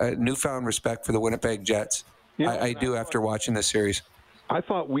have a newfound respect for the Winnipeg Jets. I do after watching this series. I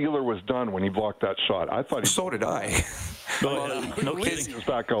thought Wheeler was done when he blocked that shot. So did I. No kidding. He was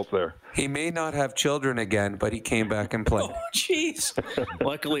back out there. He may not have children again, but he came back and played. Oh, jeez.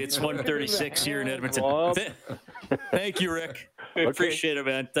 Luckily, it's 1:36 here in Edmonton. Thank you, Rick. I appreciate it,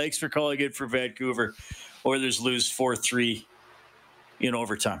 man. Thanks for calling in for Vancouver. Oilers lose 4-3 in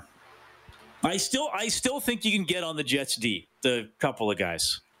overtime. I still think you can get on the Jets D, the couple of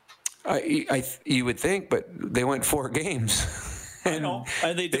guys. You would think, but they went 4 games. I know,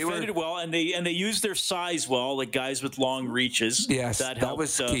 and they defended well, and they used their size well, like guys with long reaches. Yes, that helped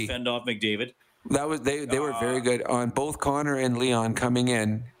was key. Fend off McDavid. That was they were very good on both Connor and Leon coming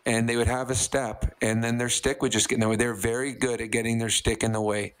in, and they would have a step, and then their stick would just get in the way. They're very good at getting their stick in the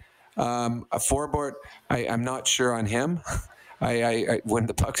way. A Forbort, I'm not sure on him. I when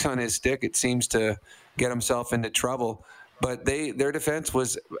the puck's on his stick, it seems to get himself into trouble. But their defense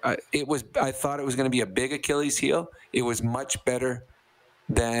was I thought it was going to be a big Achilles heel. It was much better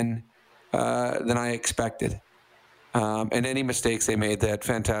than I expected. And any mistakes they made, they had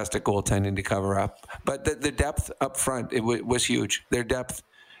fantastic goaltending to cover up. But the depth up front, it was huge. Their depth,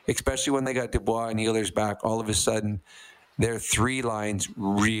 especially when they got Dubois and Ehlers back, all of a sudden, their 3 lines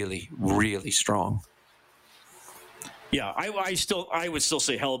really, really strong. Yeah, I would still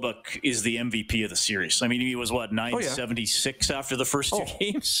say Hellebuck is the MVP of the series. I mean, he was 976 after the first 2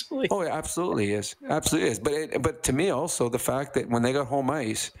 games. Oh, yeah, absolutely is. Absolutely is. But to me also the fact that when they got home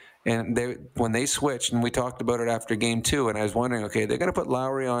ice and when they switched, and we talked about it after game 2, and I was wondering, okay, they're going to put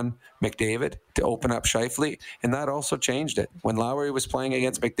Lowry on McDavid to open up Scheifele, and that also changed it. When Lowry was playing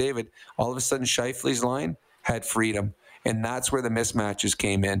against McDavid, all of a sudden Scheifele's line had freedom, and that's where the mismatches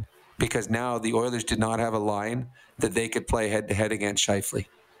came in. Because now the Oilers did not have a line that they could play head-to-head against Scheifele.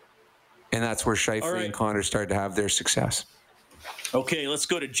 And that's where Scheifele and Connor started to have their success. Okay, let's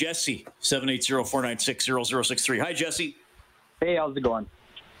go to Jesse, 780-496-0063. Hi, Jesse. Hey, how's it going?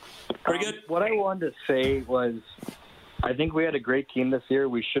 Pretty good. What I wanted to say was I think we had a great team this year.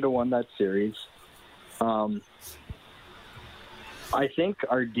 We should have won that series. I think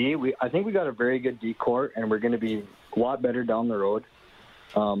our D, I think we got a very good D core, and we're going to be a lot better down the road.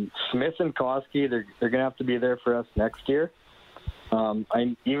 Smith and Koski, they're going to have to be there for us next year.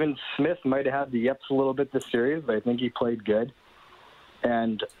 Even Smith might have had the yips a little bit this series, but I think he played good.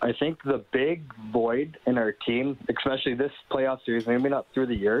 And I think the big void in our team, especially this playoff series, maybe not through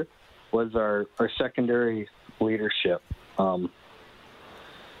the year, was our secondary leadership.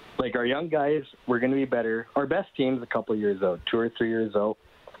 Like our young guys, we're going to be better. Our best team's a couple years out, 2 or 3 years out.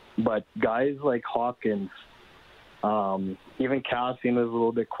 But guys like Hawkins, even Cassian was a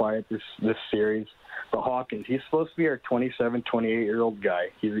little bit quiet this series. But Hawkins, he's supposed to be our 27, 28-year-old guy.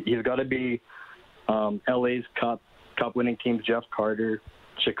 He's got to be LA's Cup-winning team's Jeff Carter,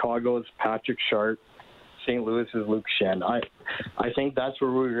 Chicago's Patrick Sharp, St. Louis's Luke Shen. I think that's where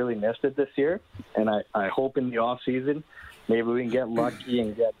we really missed it this year, and I hope in the off season maybe we can get lucky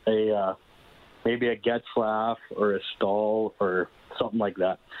and get maybe a Getzlaff or a Stahl or something like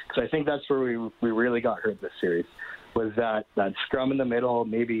that. Because I think that's where we really got hurt this series, was that scrum in the middle.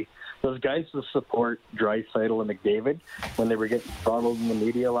 Maybe those guys to support Draisaitl and McDavid when they were getting throttled in the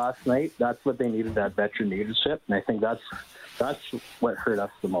media last night. That's what they needed, that veteran leadership, and I think that's what hurt us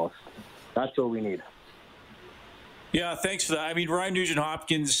the most. That's what we need. Yeah, thanks for that. I mean, Ryan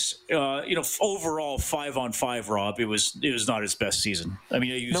Nugent-Hopkins, overall 5-on-5, Rob, it was not his best season. I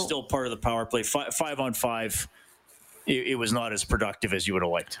mean, he was still part of the power play. 5-on-5, it was not as productive as you would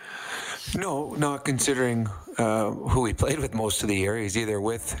have liked. No, not considering who he played with most of the year. He's either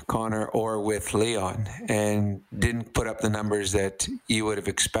with Connor or with Leon, and didn't put up the numbers that you would have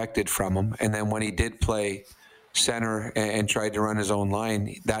expected from him. And then when he did play center and tried to run his own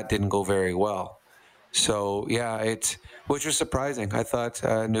line, that didn't go very well. So, yeah, which was surprising. I thought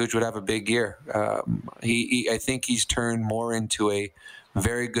Nuge would have a big year. I think he's turned more into a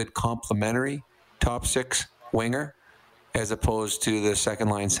very good complementary top six winger as opposed to the second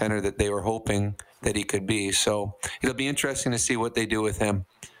line center that they were hoping that he could be. So it'll be interesting to see what they do with him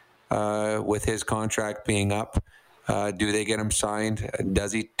with his contract being up. Do they get him signed?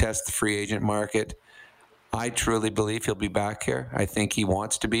 Does he test the free agent market? I truly believe he'll be back here. I think he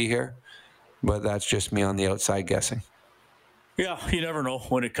wants to be here. But that's just me on the outside guessing. Yeah, you never know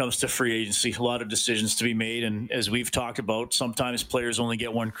when it comes to free agency. A lot of decisions to be made. And as we've talked about, sometimes players only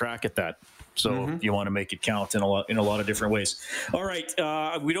get one crack at that. So you want to make it count in a lot of different ways. All right.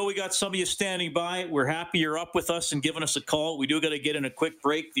 We know we got some of you standing by. We're happy you're up with us and giving us a call. We do got to get in a quick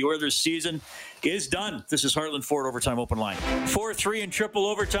break. The Oilers season is done. This is Heartland Ford Overtime Open Line. 4-3 in triple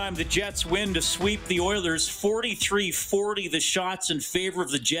overtime. The Jets win to sweep the Oilers. 43-40 the shots in favor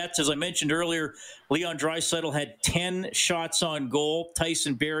of the Jets. As I mentioned earlier, Leon Draisaitl had 10 shots on goal.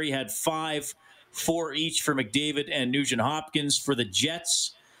 Tyson Barrie had 5, 4 each for McDavid and Nugent-Hopkins. For the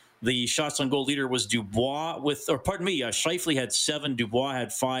Jets, the shots on goal leader was Dubois Scheifele had 7, Dubois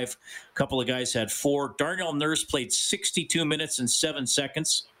had 5, a couple of guys had 4. Darnell Nurse played 62 minutes and 7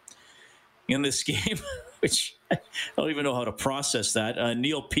 seconds in this game, which I don't even know how to process that.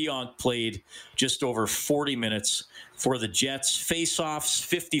 Neil Pionk played just over 40 minutes for the Jets. Face-offs,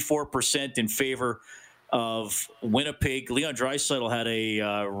 54% in favor of Winnipeg. Leon Draisaitl had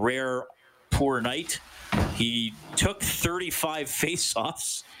a rare poor night. He took 35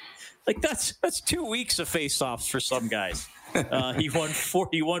 face-offs. Like that's 2 weeks of face-offs for some guys. He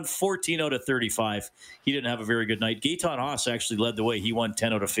won 14 out of 35. He didn't have a very good night. Gaetan Haas actually led the way. He won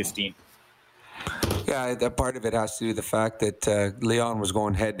 10 out of 15. Yeah, that part of it has to do with the fact that Leon was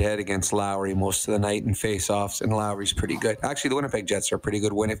going head-to-head against Lowry most of the night in face-offs, and Lowry's pretty good. Actually, the Winnipeg Jets are a pretty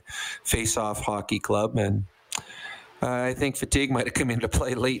good face-off hockey club, and I think fatigue might have come into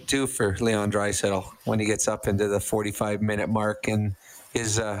play late, too, for Leon Draisaitl when he gets up into the 45-minute mark and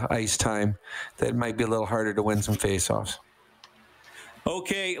his ice time. That might be a little harder to win some face-offs.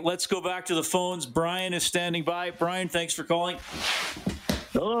 Okay, let's go back to the phones. Brian is standing by. Brian, thanks for calling.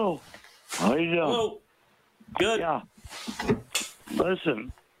 Hello. How you doing? Hello. Good. Yeah.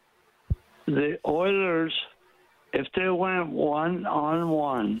 Listen, the Oilers, if they went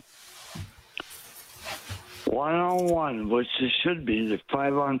one-on-one, which it should be, the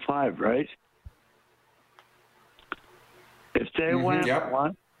 5-on-5, right? If they went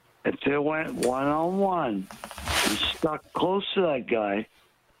one-on-one and stuck close to that guy,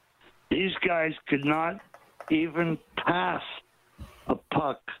 these guys could not even pass a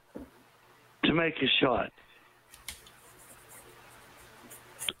puck to make a shot.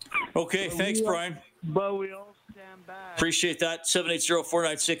 Okay, thanks, Brian. But we all stand back. Appreciate that.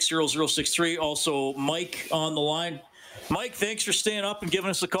 780-496-0063. Also, Mike on the line. Mike, thanks for staying up and giving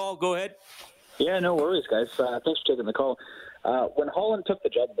us a call. Go ahead. Yeah, no worries, guys. Thanks for taking the call. When Holland took the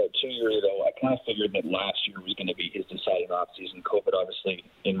job about 2 years ago, I kind of figured that last year was going to be his deciding offseason. COVID, obviously,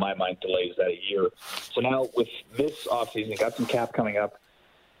 in my mind, delays that a year. So now with this offseason, got some cap coming up,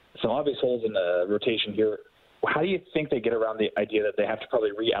 some obvious holes in the rotation here. How do you think they get around the idea that they have to probably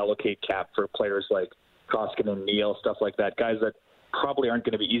reallocate cap for players like Koskinen and Neal, stuff like that, guys that probably aren't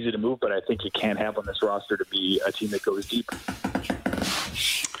going to be easy to move, but I think you can have on this roster to be a team that goes deep.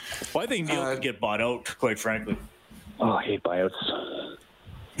 Well, I think Neil could get bought out, quite frankly. Oh, I hate buyouts.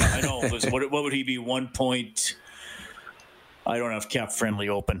 I know. What would he be? 1 point? I don't have cap friendly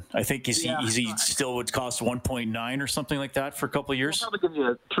open. I think he still would cost 1.9 or something like that for a couple of years. I'll probably give you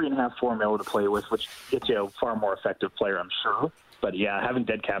a 3.5, 4 mil to play with, which gets you a far more effective player, I'm sure. But yeah, having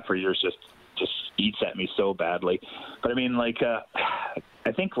dead cap for years just eats at me so badly. But I mean, like,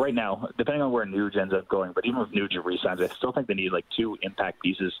 I think right now, depending on where Nuge ends up going, but even with Nuge resigns, I still think they need like 2 impact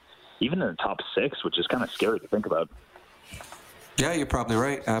pieces, even in the top 6, which is kind of scary to think about. Yeah, you're probably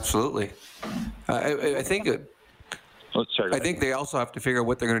right. Absolutely. I think I think they also have to figure out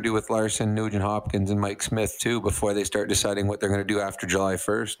what they're going to do with Larson, Nugent Hopkins, and Mike Smith too before they start deciding what they're going to do after July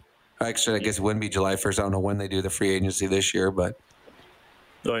 1st. Actually, I guess it wouldn't be July 1st. I don't know when they do the free agency this year, but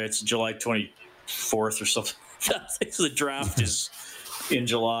it's July 24th or something. I think the draft is in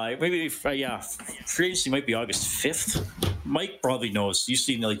July. Maybe free agency might be August 5th. Mike probably knows. You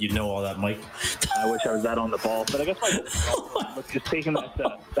seem like you know all that, Mike. I wish I was that on the ball, but I guess just taking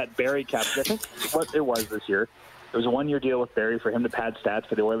that Barrie cap. I think what it was this year. It was a 1-year deal with Barrie for him to pad stats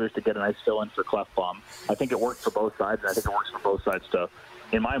for the Oilers to get a nice fill-in for Klefbom. I think it worked for both sides, and I think it works for both sides to,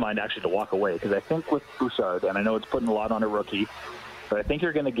 in my mind, actually to walk away. Because I think with Bouchard, and I know it's putting a lot on a rookie, but I think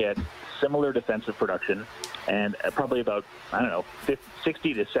you're going to get similar defensive production and probably about,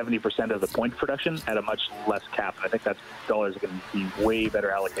 60 to 70% of the point production at a much less cap. And I think that dollars are going to be way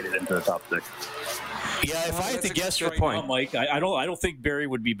better allocated into the top 6. Yeah, if I had to guess right now, Mike, I don't think Barrie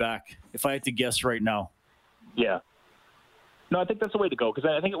would be back. If I had to guess right now. Yeah. No, I think that's the way to go because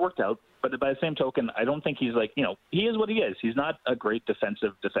I think it worked out. But by the same token, I don't think he's like, he is what he is. He's not a great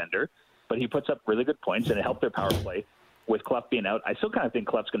defensive defender, but he puts up really good points and it helped their power play with Clef being out. I still kind of think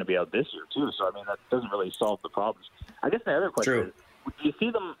Clef's going to be out this year too. So, I mean, that doesn't really solve the problems. I guess the other question is, do you see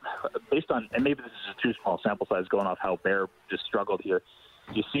them based on, and maybe this is a too small sample size going off how Bear just struggled here,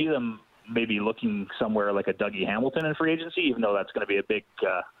 do you see them maybe looking somewhere like a Dougie Hamilton in free agency, even though that's going to be a big,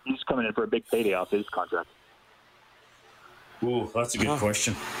 he's coming in for a big payday off his contract? Ooh, that's a good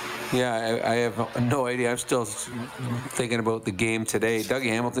question. Yeah, I have no idea. I'm still thinking about the game today. Dougie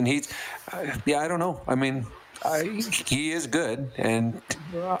Hamilton, I don't know. I mean, he is good,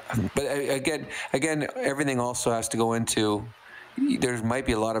 but again, everything also has to go into. There might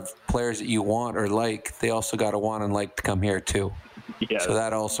be a lot of players that you want or like. They also got to want and like to come here too. Yeah. So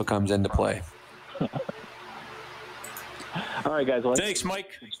that also comes into play. All right, guys. Well, thanks, Mike.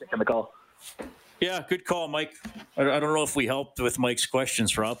 Thanks for taking the call. Yeah, good call, Mike. I don't know if we helped with Mike's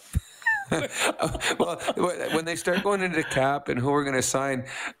questions, Rob. Well, when they start going into cap and who we're going to sign,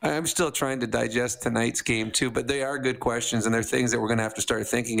 I'm still trying to digest tonight's game too, but they are good questions and they're things that we're going to have to start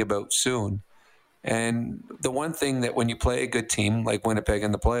thinking about soon. And the one thing that when you play a good team like Winnipeg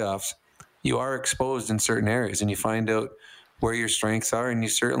in the playoffs, you are exposed in certain areas and you find out where your strengths are, and you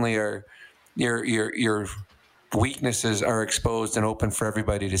certainly are your weaknesses are exposed and open for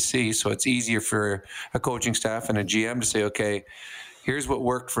everybody to see. So it's easier for a coaching staff and a GM to say, okay, here's what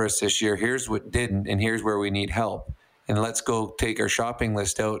worked for us this year, here's what didn't, and here's where we need help. And let's go take our shopping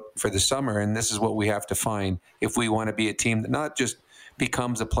list out for the summer, and this is what we have to find if we want to be a team that not just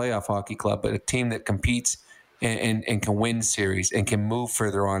becomes a playoff hockey club, but a team that competes and can win series and can move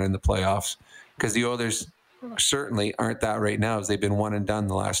further on in the playoffs. Because the Oilers certainly aren't that right now, as they've been one and done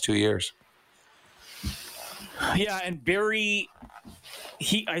the last 2 years. Yeah, and Barrie,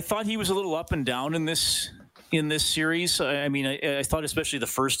 I thought he was a little up and down in this series. I mean, I thought especially the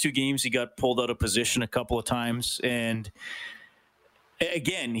first 2 games he got pulled out of position a couple of times, and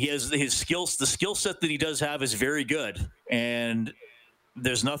again, he has his skills. The skill set that he does have is very good, and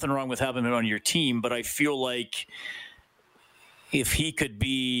there's nothing wrong with having him on your team. But I feel like if he could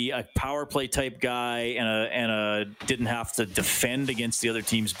be a power play type guy and didn't have to defend against the other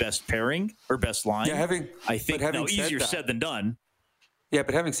team's best pairing or best line, I think easier said than done. Yeah,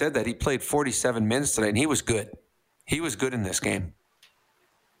 but having said that, he played 47 minutes tonight, and he was good. He was good in this game.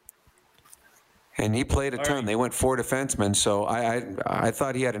 And he played a ton. Right. They went 4 defensemen, so I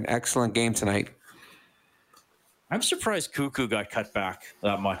thought he had an excellent game tonight. I'm surprised Cuckoo got cut back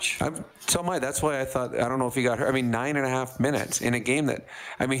that much. So am I. That's why I thought, I don't know if he got hurt. I mean, 9.5 minutes in a game that,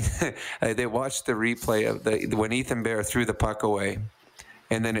 I mean, they watched the replay of when Ethan Bear threw the puck away,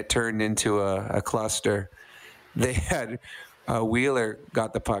 and then it turned into a cluster. They had Wheeler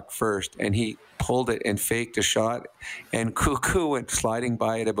got the puck first, and he pulled it and faked a shot, and Cuckoo went sliding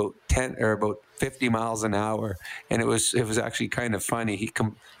by at about 50 miles an hour, and it was actually kind of funny.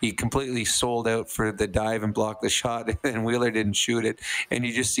 He completely sold out for the dive and blocked the shot, and Wheeler didn't shoot it, and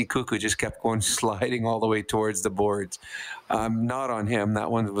you just see Cuckoo just kept going sliding all the way towards the boards. Not on him. That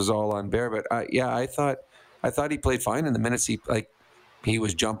one was all on Bear, but I thought he played fine in the minutes. He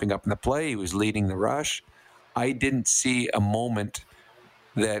was jumping up in the play. He was leading the rush. I didn't see a moment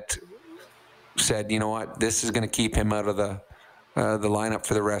that said, you know what, this is going to keep him out of the lineup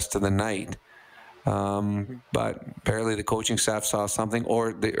for the rest of the night. But apparently the coaching staff saw something,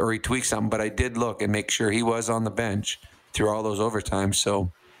 or he tweaked something. But I did look and make sure he was on the bench through all those overtimes.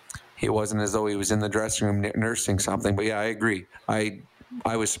 So it wasn't as though he was in the dressing room nursing something. But yeah, I agree. I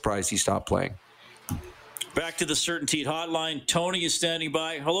was surprised he stopped playing. Back to the Certainteed hotline. Tony is standing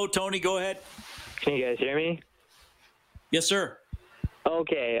by. Hello, Tony. Go ahead. Can you guys hear me? Yes, sir.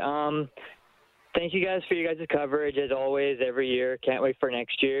 Okay. Thank you guys for your guys' coverage, as always, every year. Can't wait for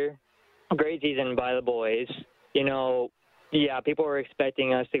next year. Great season by the boys. You know, yeah, people were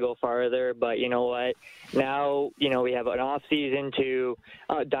expecting us to go farther, but you know what? Now, you know, we have an off season to,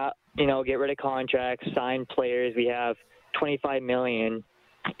 get rid of contracts, sign players. We have $25 million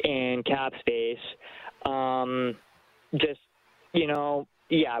in cap space.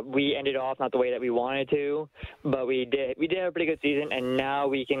 Yeah, we ended off not the way that we wanted to, but we did have a pretty good season, and now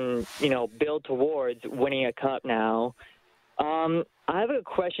we can, build towards winning a cup now. I have a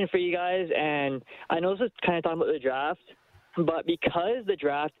question for you guys, and I know this is kind of talking about the draft, but because the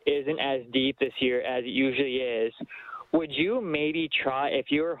draft isn't as deep this year as it usually is, would you maybe try, if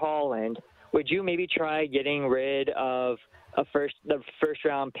you were Holland, would you maybe try getting rid of the first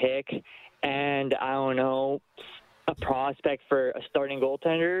round pick and, I don't know, a prospect for a starting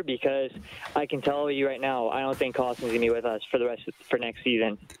goaltender? Because I can tell you right now, I don't think Costin's going to be with us for next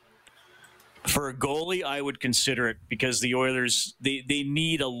season. For a goalie, I would consider it, because the Oilers, they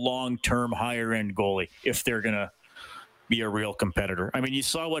need a long-term higher-end goalie if they're going to be a real competitor. I mean, you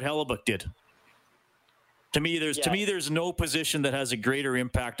saw what Hellebuck did. To me, there's no position that has a greater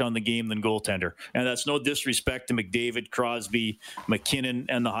impact on the game than goaltender. And that's no disrespect to McDavid, Crosby, McKinnon,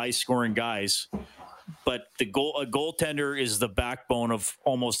 and the high-scoring guys. But a goaltender is the backbone of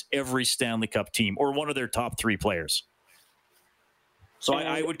almost every Stanley Cup team, or one of their top three players. So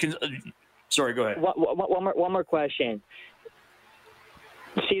I would... Sorry, go ahead. One more question.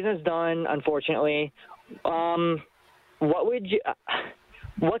 Season's done, unfortunately. What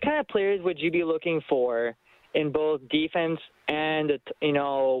kind of players would you be looking for in both defense and,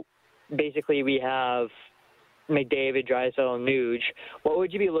 basically we have McDavid, Draisaitl, and Nuge. What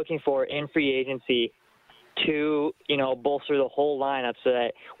would you be looking for in free agency to, bolster the whole lineup so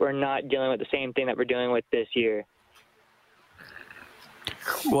that we're not dealing with the same thing that we're dealing with this year?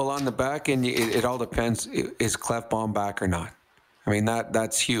 Well, on the back end, it all depends. Is Klefbom back or not? I mean,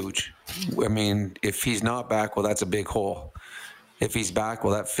 that's huge. I mean, if he's not back, well, that's a big hole. If he's back,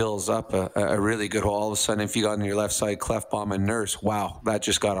 well, that fills up a really good hole. All of a sudden, if you got on your left side Klefbom and Nurse, wow, that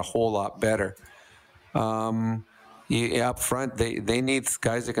just got a whole lot better. Up front, they need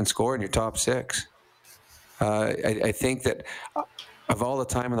guys that can score in your top six. I think that of all the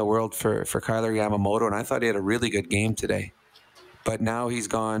time in the world for Kyler Yamamoto, and I thought he had a really good game today, but now he's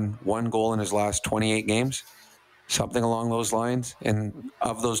gone 1 goal in his last 28 games, something along those lines. And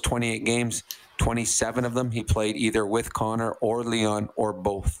of those 28 games, 27 of them he played either with Connor or Leon or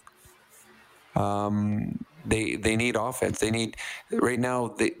both. They need offense. They need, right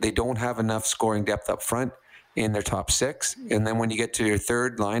now, they don't have enough scoring depth up front in their top six. And then when you get to your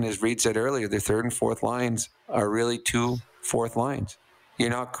third line, as Reed said earlier, their third and fourth lines are really 2 fourth lines. You're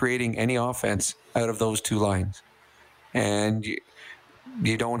not creating any offense out of those 2 lines. And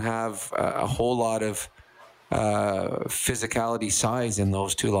you don't have a whole lot of physicality, size in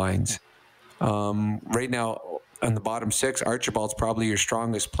those 2 lines. Right now, on the bottom 6, Archibald's probably your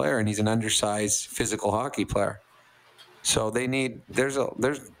strongest player, and he's an undersized physical hockey player. So they need, there's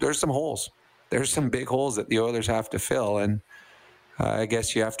some holes. There's some big holes that the Oilers have to fill, and I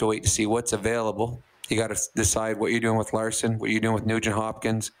guess you have to wait to see what's available. You got to decide what you're doing with Larson, what you're doing with Nugent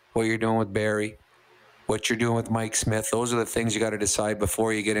Hopkins, what you're doing with Barry, what you're doing with Mike Smith. Those are the things you got to decide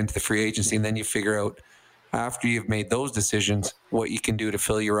before you get into the free agency, and then you figure out, after you've made those decisions, what you can do to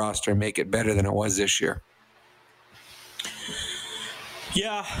fill your roster and make it better than it was this year.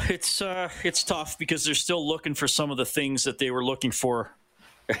 Yeah, it's tough because they're still looking for some of the things that they were looking for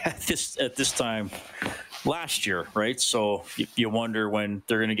at this time last year, right? So you wonder when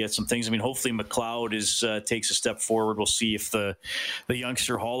they're going to get some things. I mean, hopefully McLeod takes a step forward. We'll see if the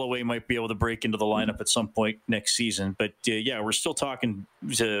youngster Holloway might be able to break into the lineup at some point next season. But yeah, we're still talking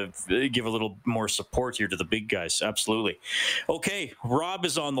to give a little more support here to the big guys. Absolutely. Okay, Rob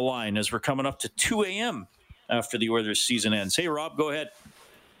is on the line as we're coming up to 2 a.m. after the Oilers season ends. Hey, Rob, go ahead.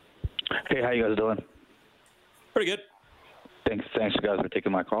 Hey, how you guys doing? Pretty good. Thanks, guys, for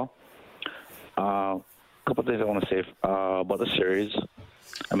taking my call. A couple of things I want to say about the series.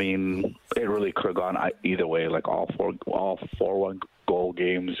 I mean, it really could have gone either way, like all four 1-goal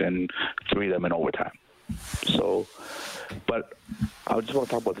games and 3 of them in overtime. So, but I just want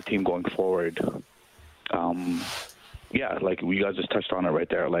to talk about the team going forward. Yeah, like you guys just touched on it right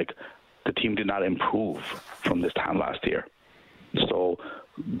there. Like the team did not improve from this time last year. So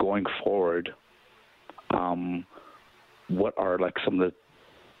going forward, what are like some of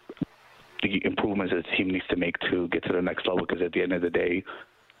the improvements that the team needs to make to get to the next level? Because at the end of the day,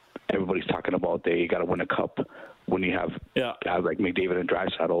 everybody's talking about they got to win a cup. When you have guys like McDavid and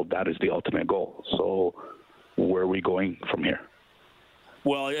Draisaitl, that is the ultimate goal. So where are we going from here?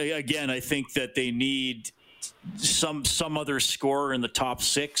 Well, again, I think that they need some other scorer in the top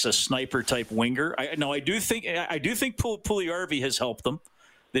 6, a sniper type winger. I do think Puljujarvi has helped them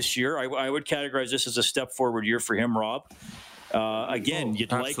this year. I would categorize this as a step forward year for him, Rob. Again,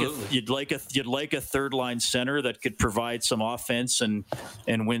 you'd like a third line center that could provide some offense and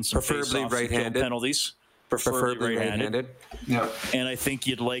win some preferably right-handed penalties. Preferably right-handed. Yeah. And I think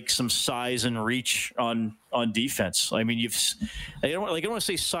you'd like some size and reach on defense. I mean, I don't want to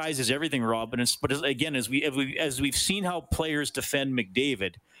say size is everything, Rob, but again, as we've seen how players defend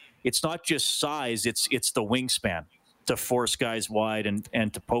McDavid, it's not just size; it's the wingspan to force guys wide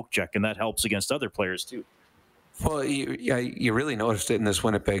and to poke check, and that helps against other players too. Well, you really noticed it in this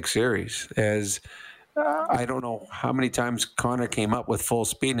Winnipeg series, as I don't know how many times Connor came up with full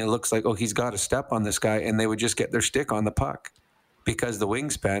speed, and it looks like, he's got a step on this guy, and they would just get their stick on the puck. Because the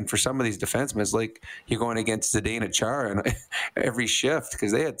wingspan for some of these defensemen is like you're going against Zdeno Chara every shift,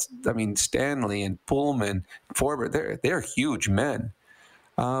 because they had, Stanley and Pullman, Forbert, they're huge men.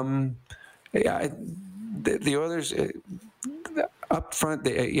 The Oilers up front,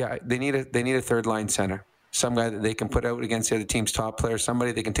 they need a third line center. Some guy that they can put out against the other team's top players,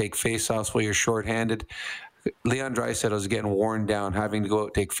 somebody that can take faceoffs while you're shorthanded. Leon Draisaitl is getting worn down, having to go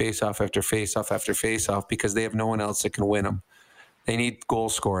out take faceoff after faceoff after faceoff because they have no one else that can win them. They need goal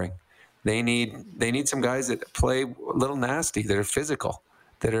scoring. They need some guys that play a little nasty, that are physical,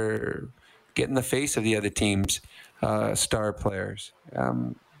 that are getting the face of the other team's star players.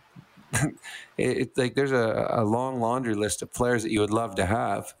 It's like there's a long laundry list of players that you would love to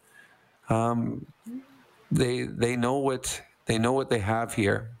have. They know what they have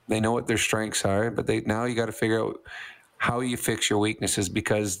here. They know what their strengths are, but now you got to figure out how you fix your weaknesses,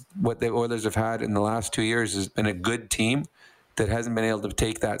 because what the Oilers have had in the last 2 years has been a good team that hasn't been able to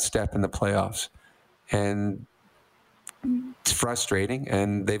take that step in the playoffs, and it's frustrating.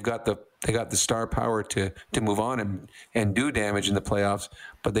 And they got the star power to move on and do damage in the playoffs,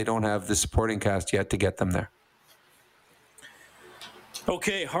 but they don't have the supporting cast yet to get them there.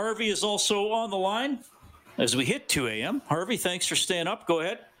 Okay, Harvey is also on the line as we hit 2 a.m. Harvey, thanks for staying up. Go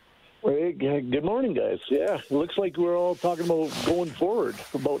ahead. Hey, good morning, guys. Yeah, it looks like we're all talking about going forward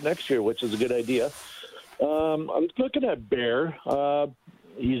about next year, which is a good idea. I'm looking at Bear.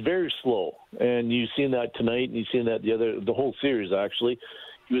 He's very slow, and you've seen that tonight, and you've seen that the whole series, actually.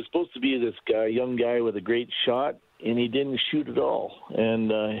 He was supposed to be this young guy with a great shot, and he didn't shoot at all.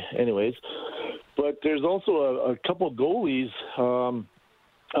 And anyways, but there's also a couple of goalies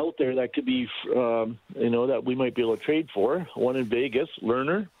out there that could be, that we might be able to trade for. One in Vegas,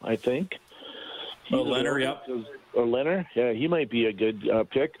 Lerner, I think. Leonard, yeah. Or Leonard, yeah, he might be a good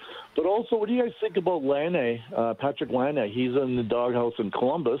pick. But also, what do you guys think about Laine, Patrick Laine? He's in the doghouse in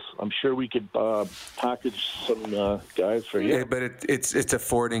Columbus. I'm sure we could package some guys for you. Yeah, but it's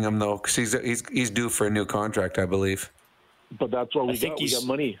affording him, though, because he's due for a new contract, I believe. But that's what we got. We got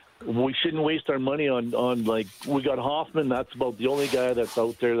money. We shouldn't waste our money on like, we got Hoffman. That's about the only guy that's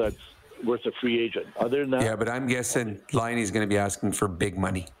out there that's worth a free agent. Other than that, yeah, but I'm guessing Laine's going to be asking for big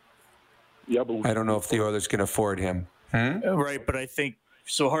money. Yeah, but I don't know if the Oilers can afford him. Right, but I think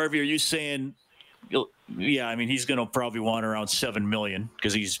so. Harvey, are you saying? Yeah, I mean he's going to probably want around $7 million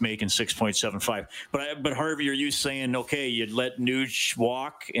because he's making 6.75. But Harvey, are you saying okay, you'd let Nuge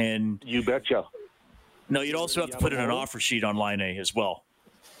walk and you betcha? No, you'd also have to put in an offer sheet on Laine as well.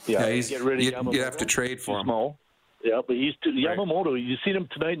 Yeah, get rid of you have to trade for him. Small. Yeah, but he's Yamamoto. You seen him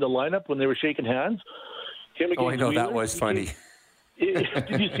tonight in the lineup when they were shaking hands? I know that was funny.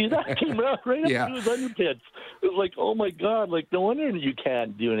 Did you see that? Came right up to his underpits. It was like, oh my God! Like, no wonder you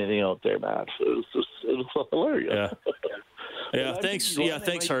can't do anything out there, Matt. It was so hilarious. Yeah. Thanks. Yeah,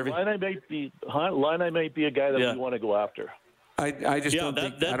 thanks, Harvey. Line might be a guy that we want to go after. I just don't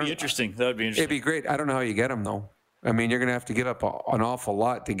think that'd be interesting. That would be interesting. It'd be great. I don't know how you get him though. I mean, you're going to have to give up an awful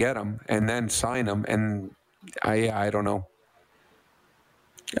lot to get him, and then sign him. And I don't know.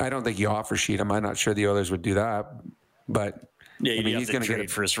 I don't think you offer sheet him. I'm not sure the Oilers would do that, but he's going to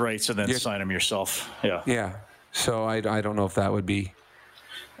trade for his rights and then sign him yourself. Yeah. So I don't know if that would be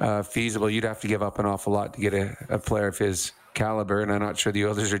feasible. You'd have to give up an awful lot to get a player of his caliber, and I'm not sure the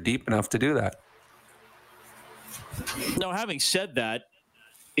Oilers are deep enough to do that. Now, having said that,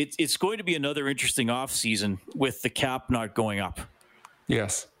 it's going to be another interesting offseason with the cap not going up.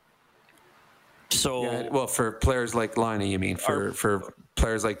 Yes. So, for players like Laine, you mean for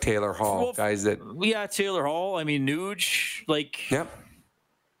players like Taylor Hall, guys that Taylor Hall. I mean, Nuge,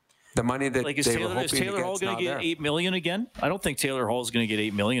 the money that is Taylor Hall going to get $8 million again? I don't think Taylor Hall is going to get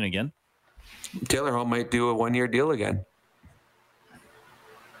 $8 million again. Taylor Hall might do a 1-year deal again.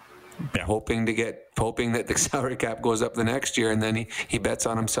 Yeah. Hoping that the salary cap goes up the next year, and then he bets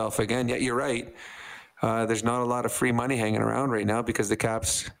on himself again. Yeah, you're right. There's not a lot of free money hanging around right now because the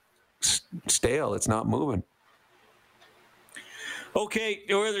cap's stale. It's not moving. Okay,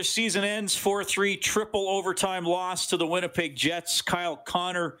 the Oilers season ends 4-3, triple overtime loss to the Winnipeg Jets. Kyle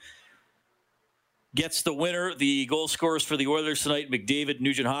Connor gets the winner. The goal scorers for the Oilers tonight, McDavid,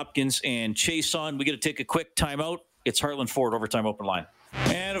 Nugent-Hopkins, and Chiasson. We got to take a quick timeout. It's Heartland Ford Overtime Open Line.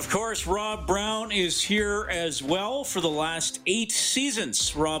 And, of course, Rob Brown is here as well for the last 8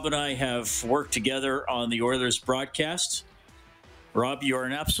 seasons. Rob and I have worked together on the Oilers broadcast. Rob, you are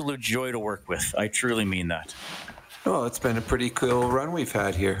an absolute joy to work with. I truly mean that. Well, it's been a pretty cool run we've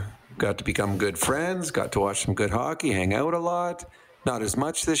had here. Got to become good friends, got to watch some good hockey, hang out a lot. Not as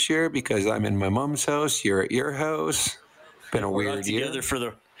much this year because I'm in my mom's house. You're at your house. Been a weird year.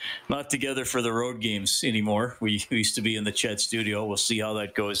 Not together for the road games anymore. We used to be in the Chet studio. We'll see how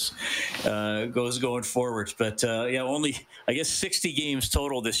that goes going forward. But only I guess 60 games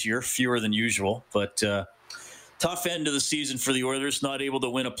total this year, fewer than usual. But tough end of the season for the Oilers. Not able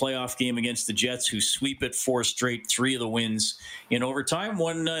to win a playoff game against the Jets, who sweep it 4 straight, 3 of the wins in overtime.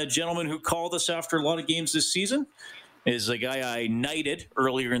 One gentleman who called us after a lot of games this season is a guy I knighted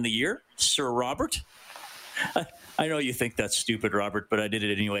earlier in the year, Sir Robert. I know you think that's stupid, Robert, but I did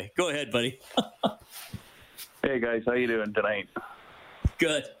it anyway. Go ahead, buddy. Hey, guys. How you doing tonight?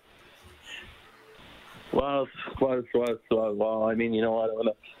 Good. Well, I mean, you know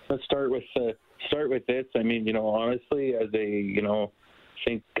what? Let's start with this. I mean, honestly, as a,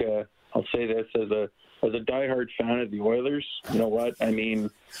 think I'll say this as a diehard fan of the Oilers. You know what? I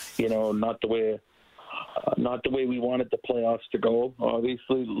mean, not the way we wanted the playoffs to go.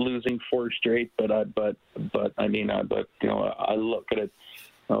 Obviously, losing 4 straight, but I look at it.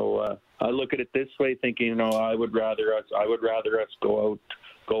 I look at it this way, thinking, I would rather us go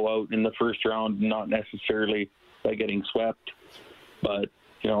out in the first round, not necessarily by getting swept, but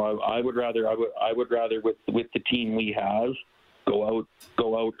I would rather with the team we have go out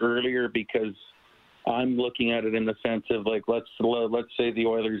earlier, because I'm looking at it in the sense of let's say the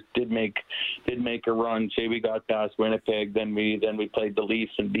Oilers did make a run. Say we got past Winnipeg, then we played the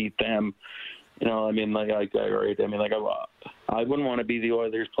Leafs and beat them. I wouldn't want to be the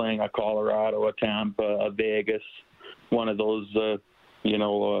Oilers playing a Colorado, a Tampa, a Vegas, one of those. I wouldn't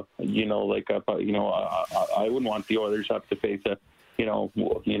want the Oilers have to face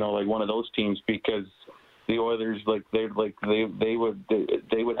one of those teams, because the Oilers they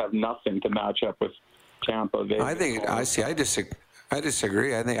would have nothing to match up with Tampa. Vegas. I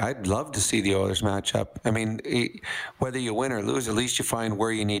disagree. I think I'd love to see the Oilers match up. I mean, whether you win or lose, at least you find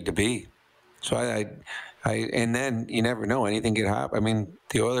where you need to be. So and then you never know, anything could happen. I mean,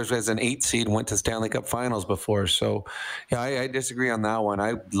 the Oilers as an 8 seed went to Stanley Cup Finals before. So yeah, I disagree on that one.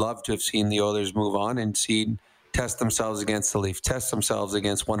 I'd love to have seen the Oilers move on and test themselves against the Leafs, test themselves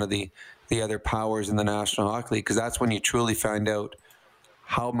against one of the other powers in the National Hockey League, because that's when you truly find out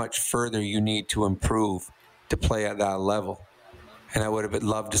how much further you need to improve to play at that level. And I would have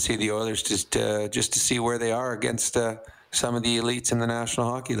loved to see the Oilers just to see where they are against some of the elites in the National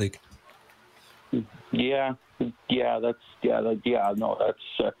Hockey League. That's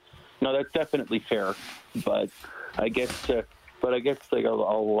definitely fair. But I guess I'll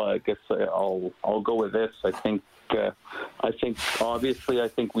go with this. I think obviously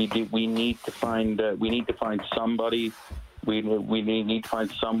we need to find somebody. We need to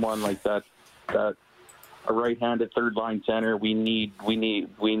find someone like that, a right-handed third line center. We need to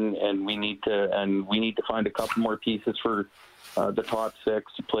find a couple more pieces for the top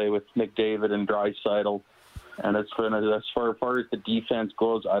six to play with McDavid and Draisaitl. And as far as the defense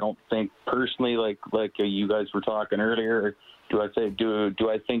goes, I don't think personally, like you guys were talking earlier, do I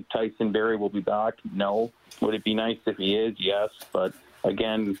think Tyson Barrie will be back? No. Would it be nice if he is? Yes. But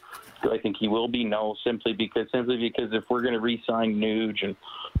again, do I think he will be? No. Simply because if we're going to re-sign Nuge and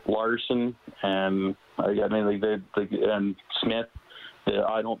Larson and and Smith,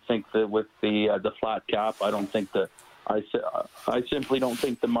 I don't think that with the flat cap, I don't think that. I simply don't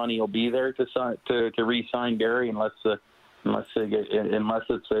think the money will be there to re-sign Barrie unless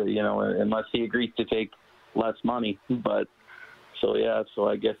he agrees to take less money. But so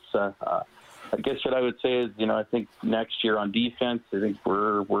I guess what I would say is, I think next year on defense, I think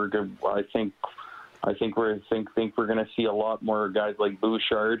we're good. I think we're going to see a lot more guys like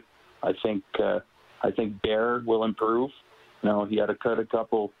Bouchard. I think Bear will improve. He had a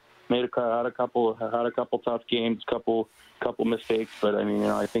couple tough games, couple mistakes, but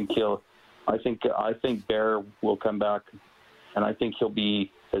I think Bear will come back, and I think he'll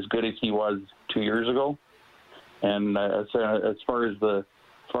be as good as he was 2 years ago. And as far as the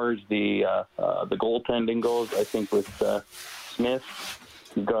goaltending goes, I think with Smith,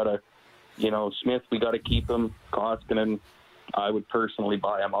 we got to keep him. Koskinen, I would personally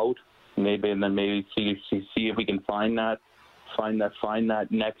buy him out, maybe see if we can find that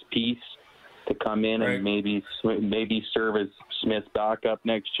next piece to come in and maybe serve as Smith's backup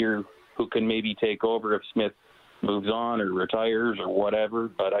next year, who can maybe take over if Smith moves on or retires or whatever.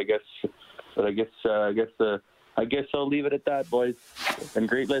 But I guess I'll leave it at that, boys. It's been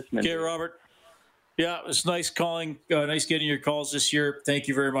great listening. Okay, Robert. Yeah, it was nice calling. Nice getting your calls this year. Thank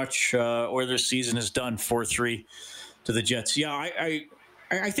you very much. Oilers season is done, 4-3 to the Jets. Yeah, I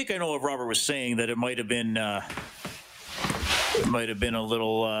think I know what Robert was saying, that it might have been a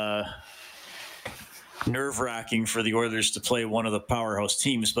little nerve-wracking for the Oilers to play one of the powerhouse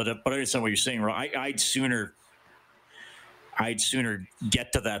teams. But I understand what you're saying, Rob. I'd sooner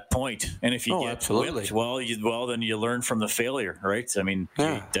get to that point. And if you get whipped, well, then you learn from the failure, right? I mean,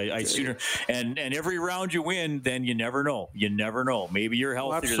 I'd sooner. And every round you win, then you never know. Maybe you're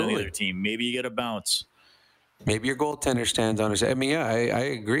healthier than the other team. Maybe you get a bounce. Maybe your goaltender stands on his. I mean, I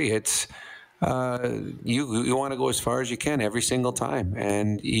agree. It's. You want to go as far as you can every single time,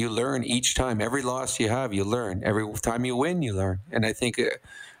 and you learn each time. Every loss you have, you learn. Every time you win, you learn. And I think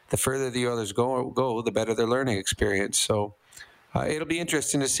the further the others go, the better their learning experience. So it'll be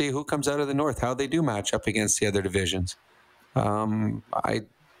interesting to see who comes out of the North, how they do match up against the other divisions. It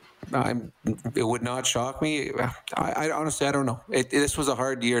would not shock me. I honestly, I don't know. This was a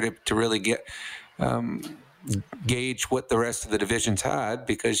hard year to really get. Gauge what the rest of the divisions had,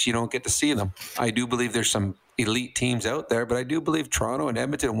 because you don't get to see them. I do believe there's some elite teams out there, but I do believe Toronto and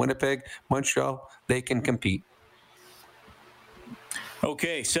Edmonton and Winnipeg, Montreal, they can compete.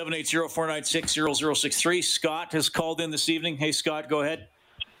 Okay, 780-496-0063. Scott has called in this evening. Hey, Scott, go ahead.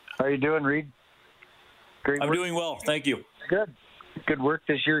 How you doing, Reed? Great. I'm doing well, thank you. Good work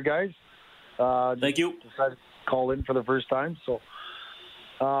this year, guys. Thank you. Decided to call in for the first time, so.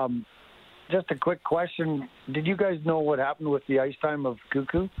 Just a quick question. Did you guys know what happened with the ice time of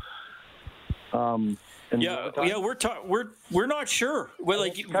Cuckoo? We're not sure. Well,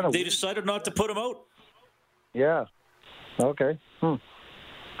 they decided not to put him out. Yeah. Okay.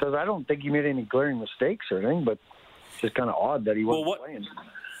 Because I don't think he made any glaring mistakes or anything, but it's just kind of odd that he wasn't playing.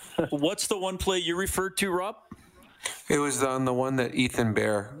 What's the one play you referred to, Rob? It was on the one that Ethan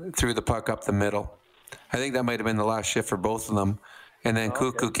Bear threw the puck up the middle. I think that might have been the last shift for both of them. And then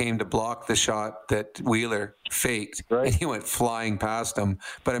Cuckoo came to block the shot that Wheeler faked, and he went flying past him.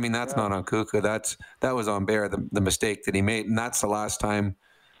 But I mean, that's not on Cuckoo. That was on Bear, the mistake that he made, and that's the last time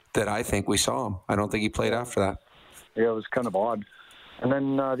that I think we saw him. I don't think he played after that. Yeah, it was kind of odd. And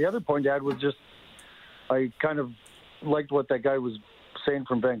then the other point, Dad, was just I kind of liked what that guy was saying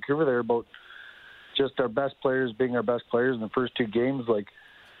from Vancouver there about just our best players being our best players in the first two games, like.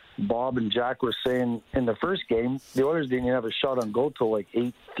 Bob and Jack were saying in the first game, the Oilers didn't even have a shot on goal till like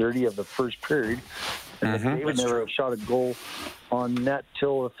 8:30 of the first period. And David never shot a goal on net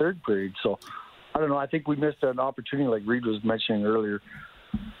till the third period. So, I don't know. I think we missed an opportunity, like Reed was mentioning earlier,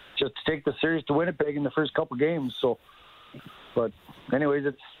 just to take the series to Winnipeg in the first couple games. So, but anyways,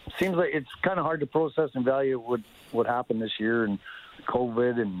 it seems like it's kind of hard to process and value what happened this year and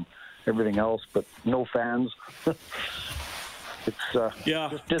COVID and everything else, but no fans. It's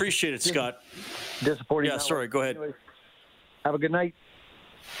appreciate it, Scott. Disappointing. Yeah, sorry, go ahead. Anyways, have a good night.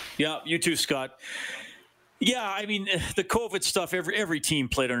 Yeah, you too, Scott. Yeah, I mean, the COVID stuff, every team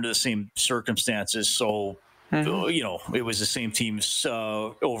played under the same circumstances, so it was the same teams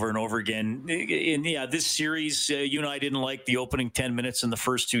over and over again. And yeah, this series, you and I didn't like the opening 10 minutes in the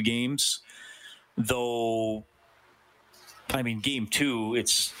first two games, though. I mean, game two,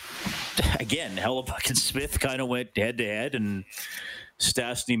 it's again, Hellebuyck and Smith kind of went head to head, and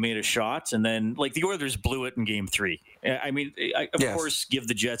Stastny made a shot, and then the Oilers blew it in game three. I mean, of course, give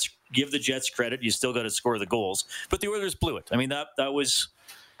the Jets credit. You still got to score the goals, but the Oilers blew it. I mean, that was.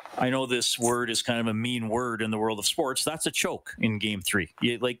 I know this word is kind of a mean word in the world of sports. That's a choke in game three.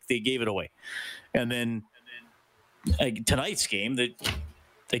 They gave it away, and then tonight's game,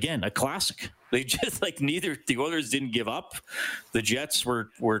 again, a classic. They just the Oilers didn't give up. The Jets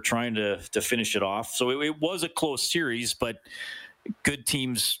were trying to finish it off. So it was a close series, but good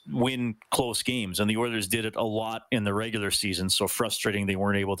teams win close games, and the Oilers did it a lot in the regular season. So frustrating they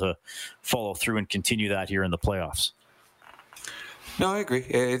weren't able to follow through and continue that here in the playoffs. No, I agree.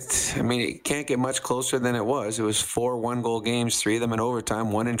 It can't get much closer than it was. It was 4 one-goal games, 3 of them in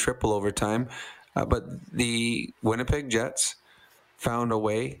overtime, 1 in triple overtime. But the Winnipeg Jets found a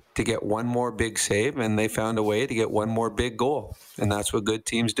way to get one more big save, and they found a way to get one more big goal. And that's what good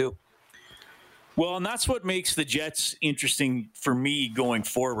teams do. Well, and that's what makes the Jets interesting for me going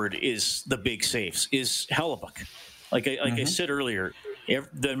forward is the big saves, is Hellebuyck. I said earlier,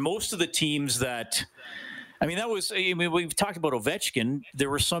 most of the teams that – we've talked about Ovechkin. There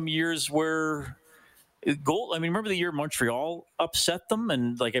were some years where remember the year Montreal upset them?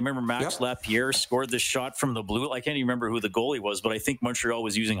 And I remember Max Lapierre scored the shot from the blue. I can't even remember who the goalie was, but I think Montreal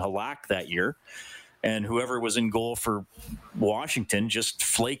was using Halak that year. And whoever was in goal for Washington just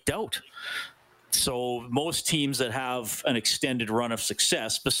flaked out. So most teams that have an extended run of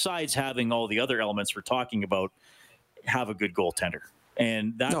success, besides having all the other elements we're talking about, have a good goaltender.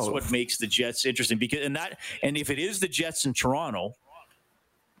 And that's what makes the Jets interesting. And if it is the Jets in Toronto,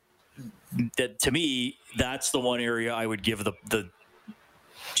 that to me, that's the one area I would give the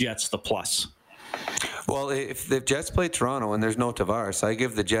Jets the plus. Well, if the Jets play Toronto and there's no Tavares, I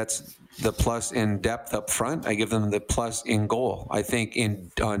give the Jets the plus in depth up front. I give them the plus in goal. I think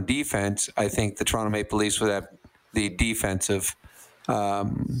on defense, I think the Toronto Maple Leafs would have the defensive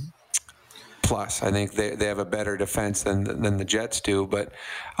plus. I think they have a better defense than the Jets do. But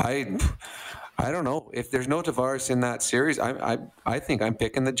I don't know. If there's no Tavares in that series, I think I'm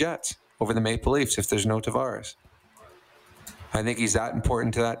picking the Jets over the Maple Leafs if there's no Tavares. I think he's that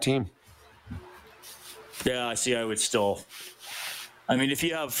important to that team. Yeah, I see. I would still. If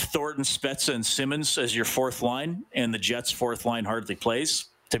you have Thornton, Spezza, and Simmons as your fourth line, and the Jets' fourth line hardly plays,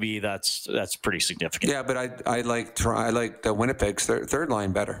 to me, that's pretty significant. Yeah, but I like the Winnipeg's third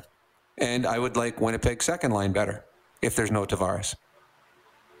line better, and I would like Winnipeg's second line better if there's no Tavares.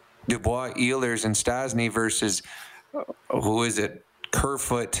 Dubois, Ehlers, and Stastny versus who is it?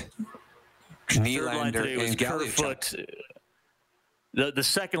 Kerfoot, Nylander, and Galchenyuk. The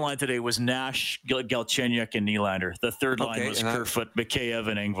second line today was Nash, Galchenyuk, and Nylander. The third line was Kerfoot, Mikheyev,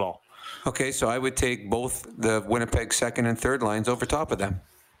 and Engvall. Okay, so I would take both the Winnipeg second and third lines over top of them.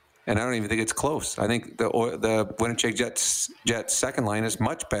 And I don't even think it's close. I think the Winnipeg Jets second line is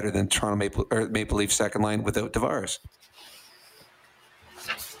much better than Toronto Maple Leafs second line without Tavares.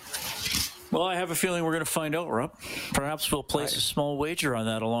 Well, I have a feeling we're going to find out, Rob. Perhaps we'll place a small wager on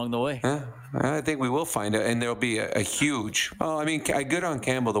that along the way. Yeah, I think we will find out, and there'll be a huge. Well, I good on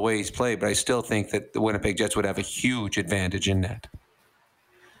Campbell the way he's played, but I still think that the Winnipeg Jets would have a huge advantage in net.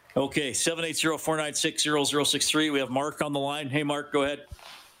 Okay, 780-496-0063. We have Mark on the line. Hey, Mark, go ahead.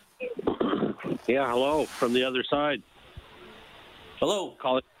 Yeah, hello from the other side. Hello.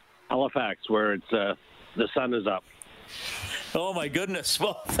 Call it Halifax, where it's the sun is up. Oh, my goodness.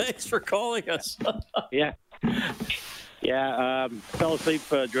 Well, thanks for calling us. Yeah. Fell asleep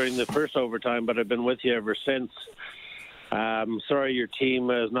during the first overtime, but I've been with you ever since. Sorry your team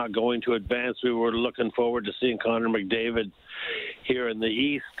is not going to advance. We were looking forward to seeing Connor McDavid here in the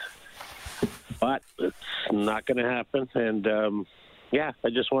East, but it's not going to happen. And, I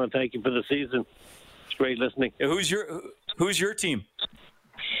just want to thank you for the season. It's great listening. Who's your team?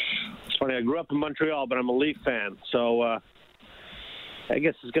 It's funny. I grew up in Montreal, but I'm a Leaf fan, so I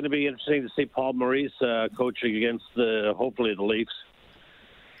guess it's going to be interesting to see Paul Maurice coaching against hopefully the Leafs.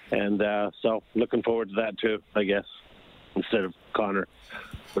 And so looking forward to that too, I guess, instead of Connor.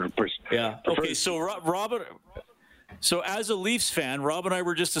 Yeah. Okay, so Robin, so as a Leafs fan, Rob and I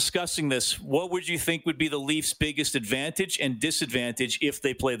were just discussing this. What would you think would be the Leafs' biggest advantage and disadvantage if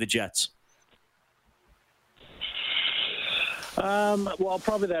they play the Jets? Well,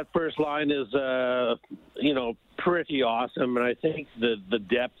 probably that first line is, pretty awesome. And I think the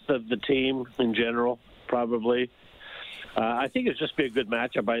depth of the team in general, probably. I think it'll just be a good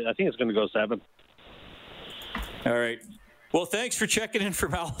matchup. I think it's going to go 7. All right. Well, thanks for checking in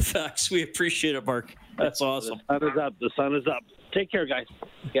from Halifax. We appreciate it, Mark. That's awesome. The sun is up. The sun is up. Take care, guys.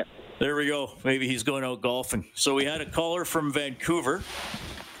 Yeah. There we go. Maybe he's going out golfing. So we had a caller from Vancouver.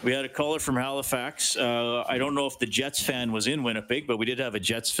 We had a caller from Halifax. I don't know if the Jets fan was in Winnipeg, but we did have a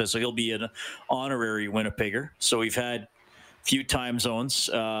Jets fan, so he'll be an honorary Winnipegger. So we've had a few time zones.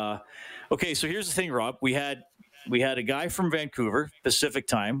 Okay, so here's the thing, Rob. We had a guy from Vancouver, Pacific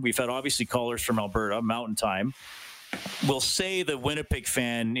time. We've had obviously callers from Alberta, Mountain time. We'll say the Winnipeg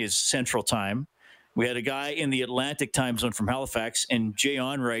fan is Central time. We had a guy in the Atlantic time zone from Halifax, and Jay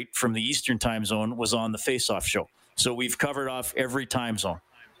Onright from the Eastern time zone was on the Face-Off show. So we've covered off every time zone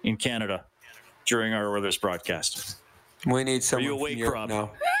in Canada during our Oilers broadcast. We need someone. Are you awake, Rob?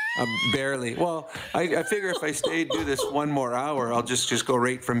 No, barely. Well, I figure if I do this one more hour, I'll just go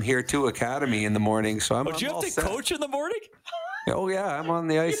right from here to Academy in the morning. So I'm. Do you have to coach in the morning? Oh yeah, I'm on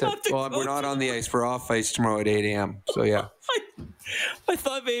the ice. We're not on the ice. We're off ice tomorrow at 8 a.m. So yeah. I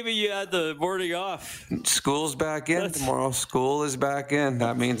thought maybe you had the morning off. School's back in tomorrow. School is back in.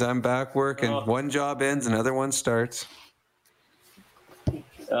 That means I'm back working. One job ends, another one starts.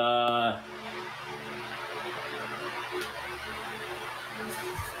 All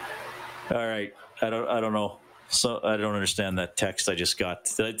right. I don't know. So I don't understand that text I just got.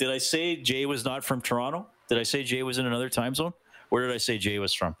 Did I say Jay was not from Toronto? Did I say Jay was in another time zone? Where did I say Jay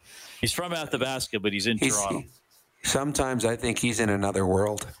was from? He's from Athabasca, but he's in Toronto. Sometimes I think he's in another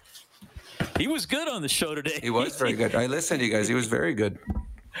world. He was good on the show today. He was very good. I listened to you guys. He was very good.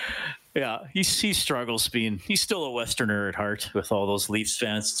 Yeah, he struggles he's still a Westerner at heart with all those Leafs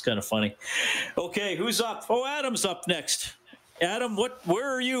fans. It's kind of funny. Okay, who's up? Oh, Adam's up next. Adam, where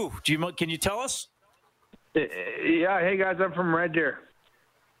are you? Can you tell us? Yeah, hey guys, I'm from Red Deer.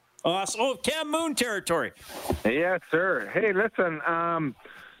 Awesome. Oh, Cam Moon territory. Yes, sir. Hey, listen, I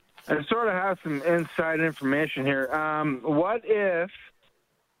sort of have some inside information here. What if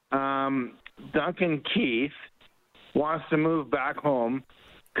Duncan Keith wants to move back home,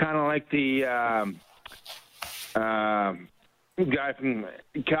 kind of like the guy from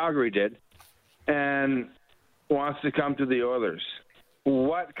Calgary did, and wants to come to the Oilers?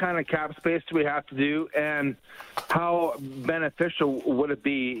 What kind of cap space do we have to do, and how beneficial would it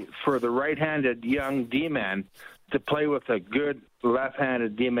be for the right-handed young D-man to play with a good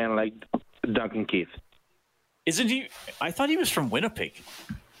left-handed D-man like Duncan Keith? Isn't he? I thought he was from Winnipeg.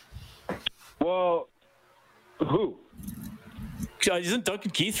 Well, who? Isn't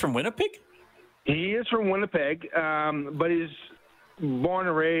Duncan Keith from Winnipeg? He is from Winnipeg, but he's born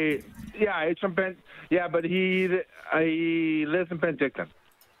and raised. Yeah, he's from but he lives in Penticton.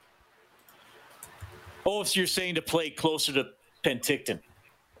 Oh, so you're saying to play closer to Penticton?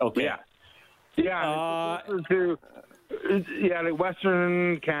 Okay. Yeah. Like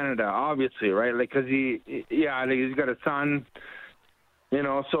Western Canada, obviously, right? Like, cause he's got a son,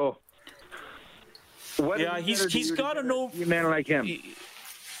 So. He's got a no man like him.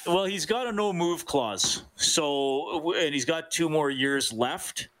 Well, he's got a no move clause. So, and he's got 2 more years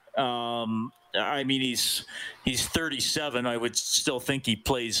left. I mean, he's 37. I would still think he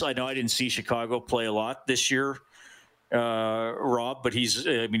plays. I know I didn't see Chicago play a lot this year, Rob, but he's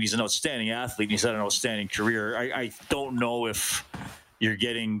an outstanding athlete. He's had an outstanding career. I don't know if you're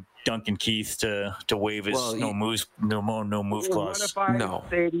getting Duncan Keith to waive his no move clause. What if I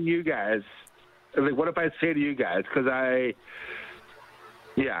say to you guys? Like, what if I say to you guys? Because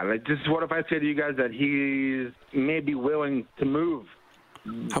what if I say to you guys that he's maybe willing to move?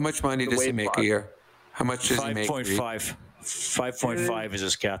 How much money does he make a year? How much does he make? 5.5. 5.5 is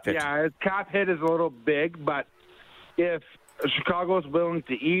his cap hit. Yeah, his cap hit is a little big, but if Chicago's willing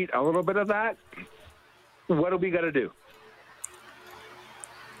to eat a little bit of that, what do we got to do?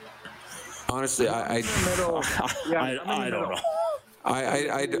 Honestly, I don't know.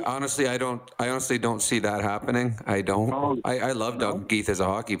 I honestly don't see that happening. I don't. I love Duncan Keith as a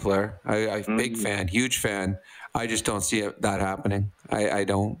hockey player. I'm big fan, huge fan. I just don't see that happening. I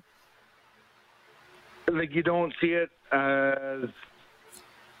don't. Like, you don't see it as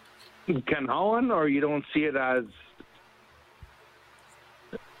Ken Holland, or you don't see it as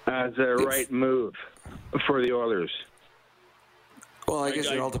a right move for the Oilers? Well, I guess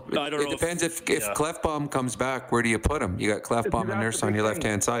it depends. If Klefbom comes back, where do you put him? You got Klefbom and Nurse on your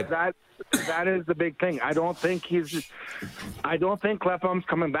left-hand side. That is the big thing. I don't think Klefbom's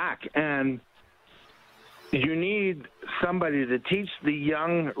coming back, and you need somebody to teach the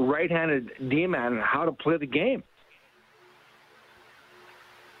young right-handed D-man how to play the game.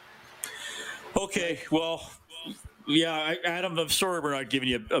 Okay, well, yeah, Adam, I'm sorry we're not giving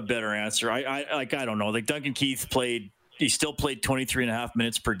you a better answer. I don't know. Like, Duncan Keith he still played 23 and a half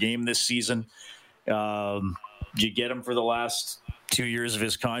minutes per game this season. you get him for the last 2 years of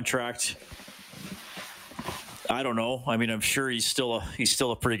his contract? I don't know. I mean, I'm sure he's still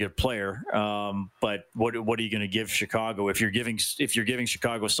a pretty good player. But what are you going to give Chicago if you're giving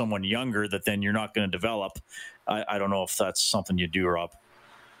Chicago someone younger that then you're not going to develop? I don't know if that's something you do, Rob.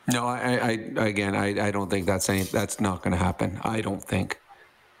 No, I don't think that's not going to happen. I don't think.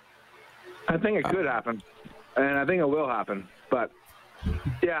 I think it could happen, and I think it will happen. But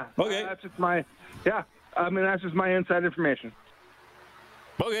yeah, okay, that's just my that's just my inside information.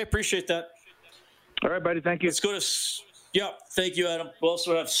 Okay, appreciate that. All right, buddy. Thank you. Let's go to thank you, Adam. We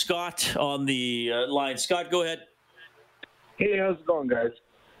also have Scott on the line. Scott, go ahead. Hey, how's it going, guys?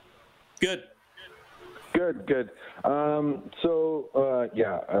 Good. Good. I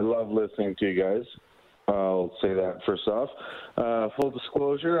love listening to you guys. I'll say that first off. Full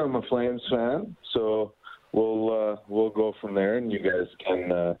disclosure, I'm a Flames fan, so we'll go from there, and you guys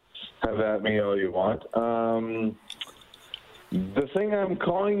can have at me all you want. The thing I'm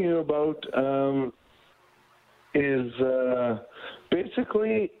calling you about is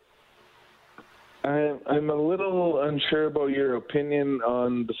basically I'm a little unsure about your opinion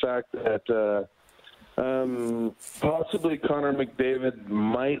on the fact that possibly Connor McDavid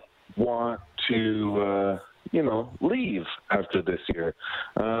might want to, leave after this year.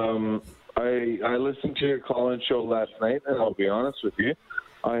 I listened to your call-in show last night, and I'll be honest with you,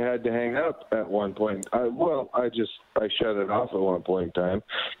 I had to hang up at one point. I shut it off at one point in time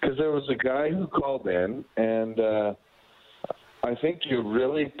because there was a guy who called in, and I think you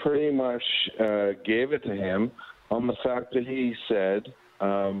really pretty much gave it to him on the fact that he said,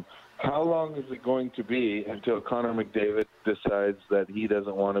 how long is it going to be until Connor McDavid decides that he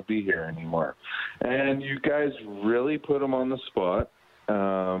doesn't want to be here anymore? And you guys really put him on the spot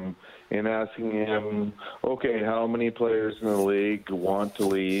in asking him, okay, how many players in the league want to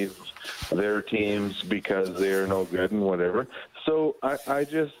leave their teams because they're no good and whatever. So I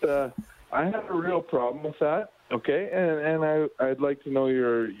have a real problem with that, okay? And I'd like to know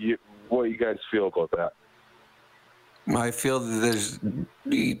what you guys feel about that. I feel that there's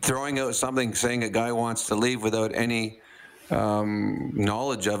throwing out something saying a guy wants to leave without any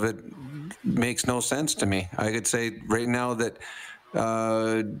knowledge of it makes no sense to me. I could say right now that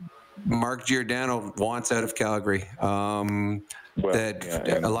Mark Giordano wants out of Calgary, Elias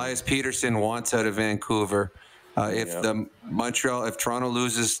Peterson wants out of Vancouver. If Toronto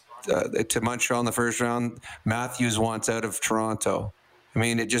loses to Montreal in the first round, Matthews wants out of Toronto. I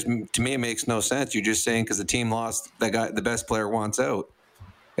mean, to me, it makes no sense. You're just saying because the team lost, the best player wants out.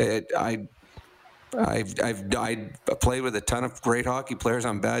 I've played with a ton of great hockey players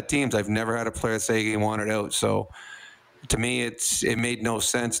on bad teams. I've never had a player say he wanted out. So to me, it made no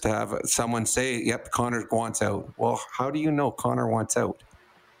sense to have someone say, "Yep, Connor wants out." Well, how do you know Connor wants out?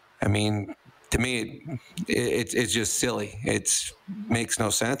 I mean, to me, it's just silly. It makes no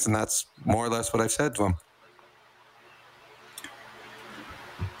sense, and that's more or less what I've said to him.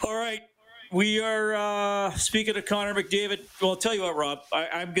 All right. We are speaking of Connor McDavid. Well, I'll tell you what, Rob,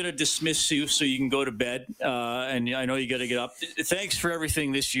 I'm going to dismiss you so you can go to bed. And I know you got to get up. Thanks for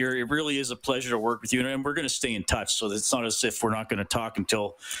everything this year. It really is a pleasure to work with you. And we're going to stay in touch. So it's not as if we're not going to talk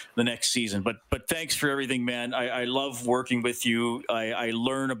until the next season. But thanks for everything, man. I love working with you. I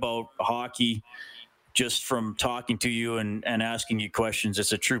learn about hockey just from talking to you and asking you questions.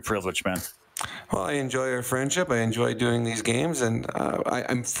 It's a true privilege, man. Well, I enjoy our friendship. I enjoy doing these games, and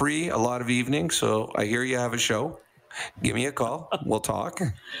I'm free a lot of evenings, so I hear you have a show. Give me a call. We'll talk.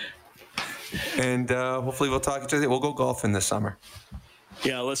 And hopefully we'll talk each other. We'll go golfing this summer.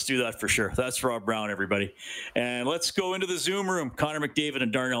 Yeah, let's do that for sure. That's Rob Brown, everybody. And let's go into the Zoom room. Connor McDavid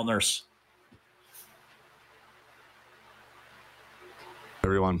and Darnell Nurse.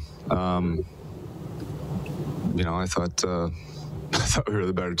 Everyone, I thought we were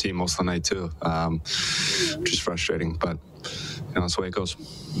the better team most of the night too, which is frustrating, but that's the way it goes.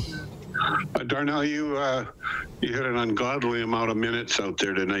 Darnell, you had an ungodly amount of minutes out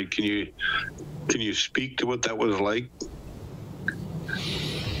there tonight. Can you speak to what that was like?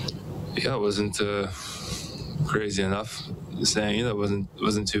 Yeah, it wasn't crazy enough. Saying that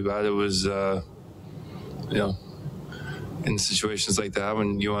wasn't too bad. It was in situations like that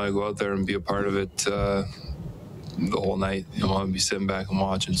when you want to go out there and be a part of it. The whole night, you don't want to be sitting back and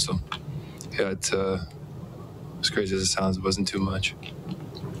watching. So, yeah, as crazy as it sounds, it wasn't too much.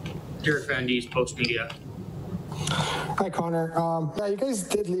 Derek Van Diest, Post Media. Hi, Connor. Yeah, you guys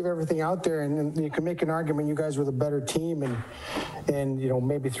did leave everything out there, and you can make an argument you guys were the better team, and you know,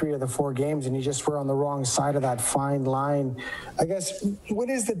 maybe 3 of the 4 games, and you just were on the wrong side of that fine line. I guess, what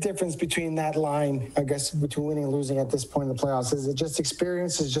is the difference between that line, I guess, between winning and losing at this point in the playoffs? Is it just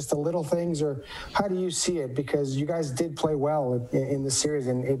experience, is it just the little things, or how do you see it? Because you guys did play well in the series,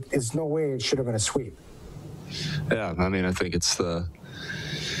 and it's no way it should have been a sweep. Yeah, I mean, I think it's the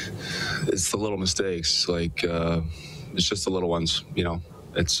little mistakes, like it's just the little ones, you know.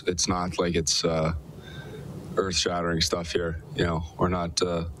 It's not like it's earth-shattering stuff here, you know. We're not,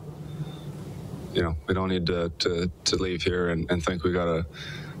 you know, we don't need to leave here and think we gotta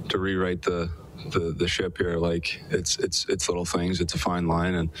to rewrite the ship here. Like it's little things. It's a fine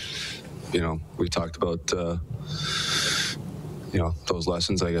line, and you know, we talked about you know, those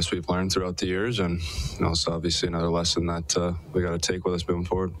lessons I guess we've learned throughout the years, and you know, it's obviously another lesson that we got to take with us moving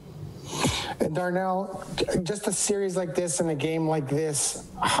forward. And Darnell, just a series like this and a game like this,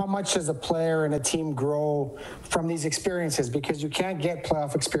 how much does a player and a team grow from these experiences? Because you can't get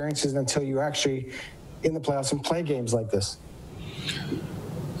playoff experiences until you actually in the playoffs and play games like this.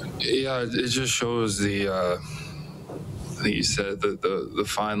 Yeah, it just shows the, I think you said the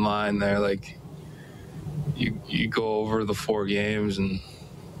fine line there. Like you go over the 4 games and,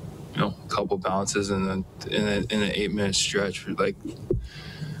 you know, a couple bounces and then in an 8-minute stretch, like,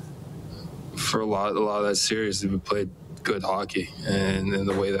 for a lot of that series, we played good hockey, and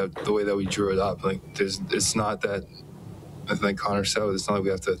the way that we drew it up, like it's not that. I think Connor said it's not like we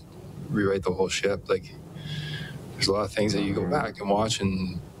have to rewrite the whole ship. Like there's a lot of things that you go back and watch,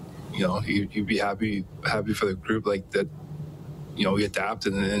 and you know you'd be happy for the group, like that. You know, we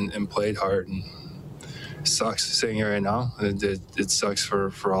adapted and played hard, and it sucks sitting here right now. It sucks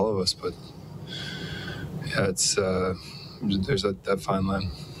for all of us, but yeah, it's there's that fine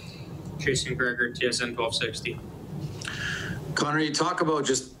line. Jason Gregor, TSN 1260. Connor, you talk about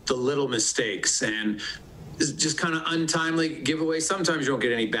just the little mistakes and just kind of untimely giveaways. Sometimes you don't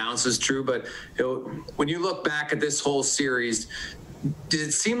get any bounces, true, but you know, when you look back at this whole series, did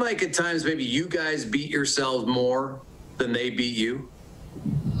it seem like at times maybe you guys beat yourselves more than they beat you?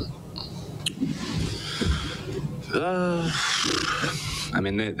 I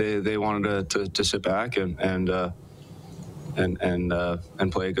mean, they wanted to sit back and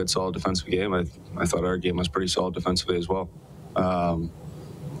play a good, solid defensive game. I thought our game was pretty solid defensively as well.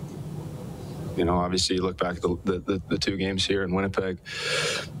 You know, obviously you look back at the 2 games here in Winnipeg,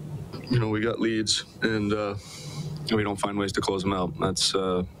 you know, we got leads and we don't find ways to close them out. That's,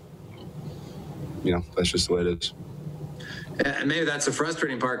 you know, that's just the way it is. And maybe that's the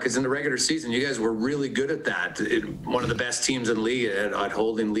frustrating part, because in the regular season, you guys were really good at that. One of the best teams in the league at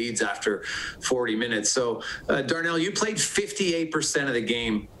holding leads after 40 minutes. So, Darnell, you played 58% of the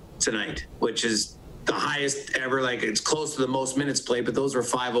game tonight, which is the highest ever. Like, it's close to the most minutes played, but those were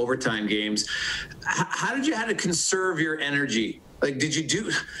 5 overtime games. How did you have to conserve your energy? Like, did you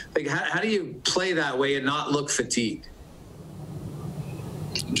do, like, how do you play that way and not look fatigued?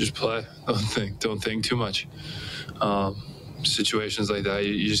 Just play. Don't think too much. Situations like that,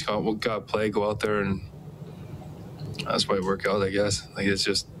 you just got to play, go out there, and that's why it work out, I guess. Like it's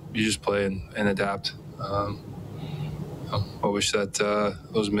just you just play and adapt. I wish that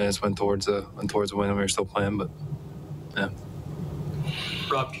those minutes went towards the win and we were still playing, but yeah.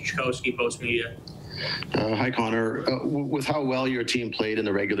 Rob Chachkowski, Post Media. Hi, Connor. With how well your team played in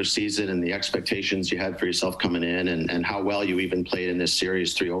the regular season and the expectations you had for yourself coming in and how well you even played in this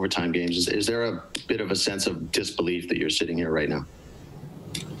series, 3 overtime games, is there a bit of a sense of disbelief that you're sitting here right now?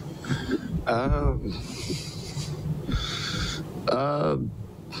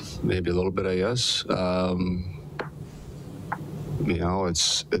 Maybe a little bit, I guess. You know,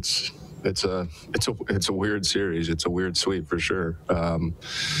 it's a weird series. It's a weird sweep for sure.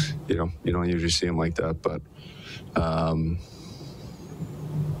 You know, you don't usually see them like that, but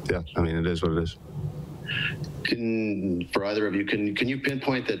yeah, I mean, it is what it is. For either of you, can you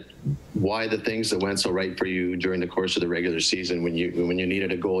pinpoint that why the things that went so right for you during the course of the regular season, when you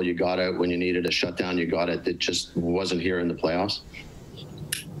needed a goal, you got it, when you needed a shutdown, you got it, that just wasn't here in the playoffs?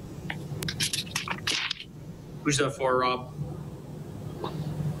 Who's that for, Rob?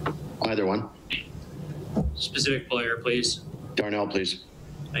 Either one. Specific player, please. Darnell, please.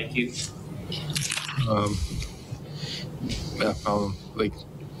 Thank you. Yeah, like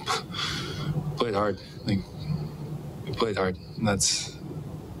played hard. Like we played hard, and that's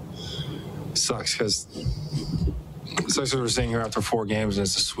sucks because we're sitting here after 4 games and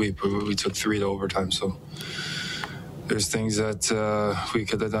it's a sweep. We took 3 to overtime, so there's things that we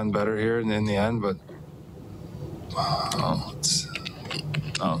could have done better here in the end, but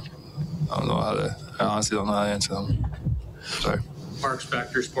I don't know how I honestly don't know how to answer them. Sorry. Mark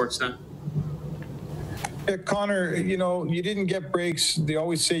Spector, Sportsnet. Yeah, Connor, you didn't get breaks. They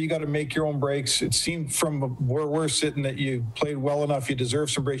always say you got to make your own breaks. It seemed from where we're sitting that you played well enough. You deserve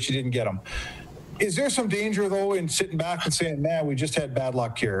some breaks. You didn't get them. Is there some danger, though, in sitting back and saying, man, we just had bad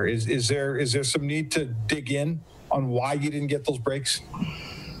luck here? Is there some need to dig in on why you didn't get those breaks?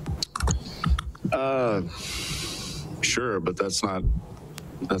 Sure, but that's not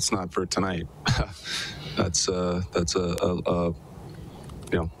for tonight. that's a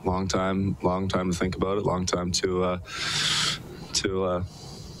long time to think about it, long time to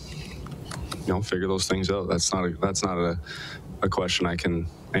figure those things out. That's not a question I can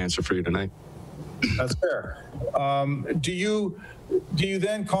answer for you tonight. That's fair. Do you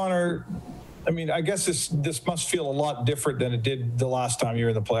then, Connor? I mean, I guess this must feel a lot different than it did the last time you were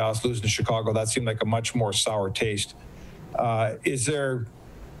in the playoffs, losing to Chicago. That seemed like a much more sour taste. Is there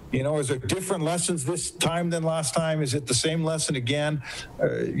different lessons this time than last time? Is it the same lesson again?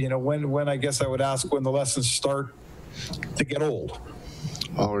 When I guess I would ask when the lessons start to get old.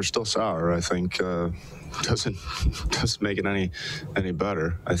 Well, we're still sour. I think doesn't make it any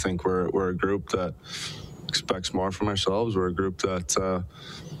better. I think we're a group that expects more from ourselves. We're a group that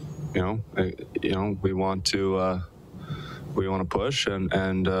we want to push and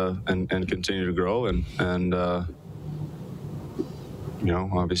continue to grow and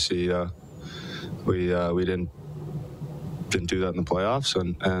obviously we didn't do that in the playoffs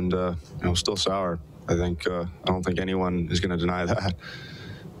and still sour. I don't think anyone is going to deny that.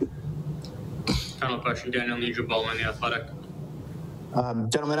 Final question, Daniel Nugent-Bowman, The Athletic.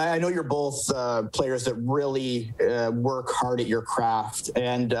 Gentlemen, I know you're both players that really work hard at your craft.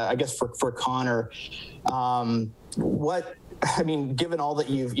 And I guess for Connor, given all that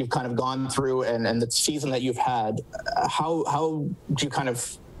you've kind of gone through and the season that you've had, how do you kind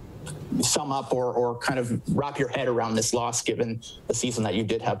of sum up or kind of wrap your head around this loss given the season that you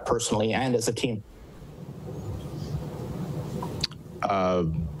did have personally and as a team?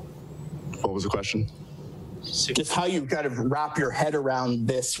 What was the question? Just how you kind of wrap your head around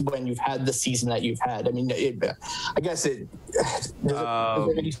this when you've had the season that you've had. I mean, there's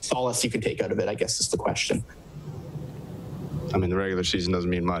any solace you can take out of it, I guess is the question. I mean, the regular season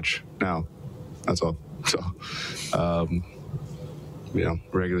doesn't mean much now. That's all. So,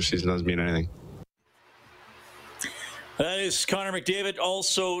 regular season doesn't mean anything. That is Connor McDavid.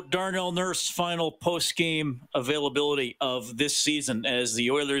 Also, Darnell Nurse final post-game availability of this season as the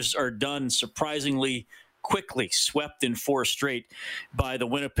Oilers are done surprisingly quickly, swept in 4 straight by the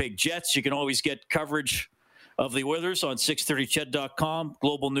Winnipeg Jets. You can always get coverage of the Oilers on 630ched.com,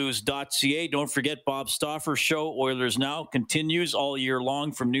 globalnews.ca. Don't forget Bob Stauffer's show, Oilers Now, continues all year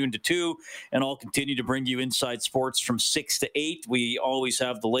long from noon to 2, and I'll continue to bring you inside sports from 6 to 8. We always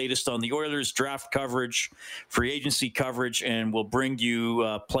have the latest on the Oilers, draft coverage, free agency coverage, and we'll bring you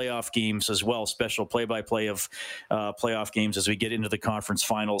playoff games as well, special play-by-play of playoff games as we get into the conference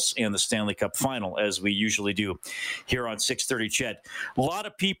finals and the Stanley Cup final, as we usually do here on 630 Ched. A lot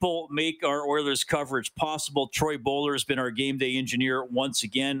of people make our Oilers coverage possible. Troy Bowler has been our game day engineer once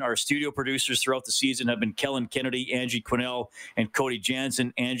again. Our studio producers throughout the season have been Kellen Kennedy, Angie Quinnell, and Cody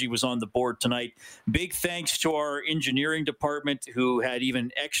Jansen. Angie was on the board tonight. Big thanks to our engineering department who had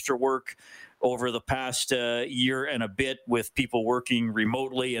even extra work over the past year and a bit with people working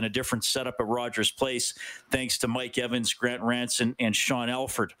remotely in a different setup at Rogers Place. Thanks to Mike Evans, Grant Ranson, and Sean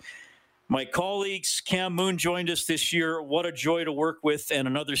Alford. My colleagues, Cam Moon joined us this year. What a joy to work with, and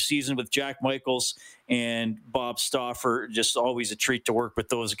another season with Jack Michaels and Bob Stauffer. Just always a treat to work with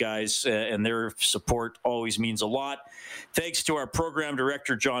those guys, and their support always means a lot. Thanks to our program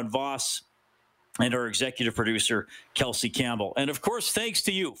director, John Voss, and our executive producer, Kelsey Campbell. And, of course, thanks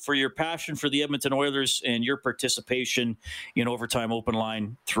to you for your passion for the Edmonton Oilers and your participation in Overtime Open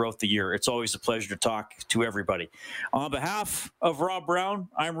Line throughout the year. It's always a pleasure to talk to everybody. On behalf of Rob Brown,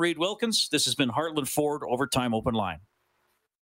 I'm Reed Wilkins. This has been Heartland Ford Overtime Open Line.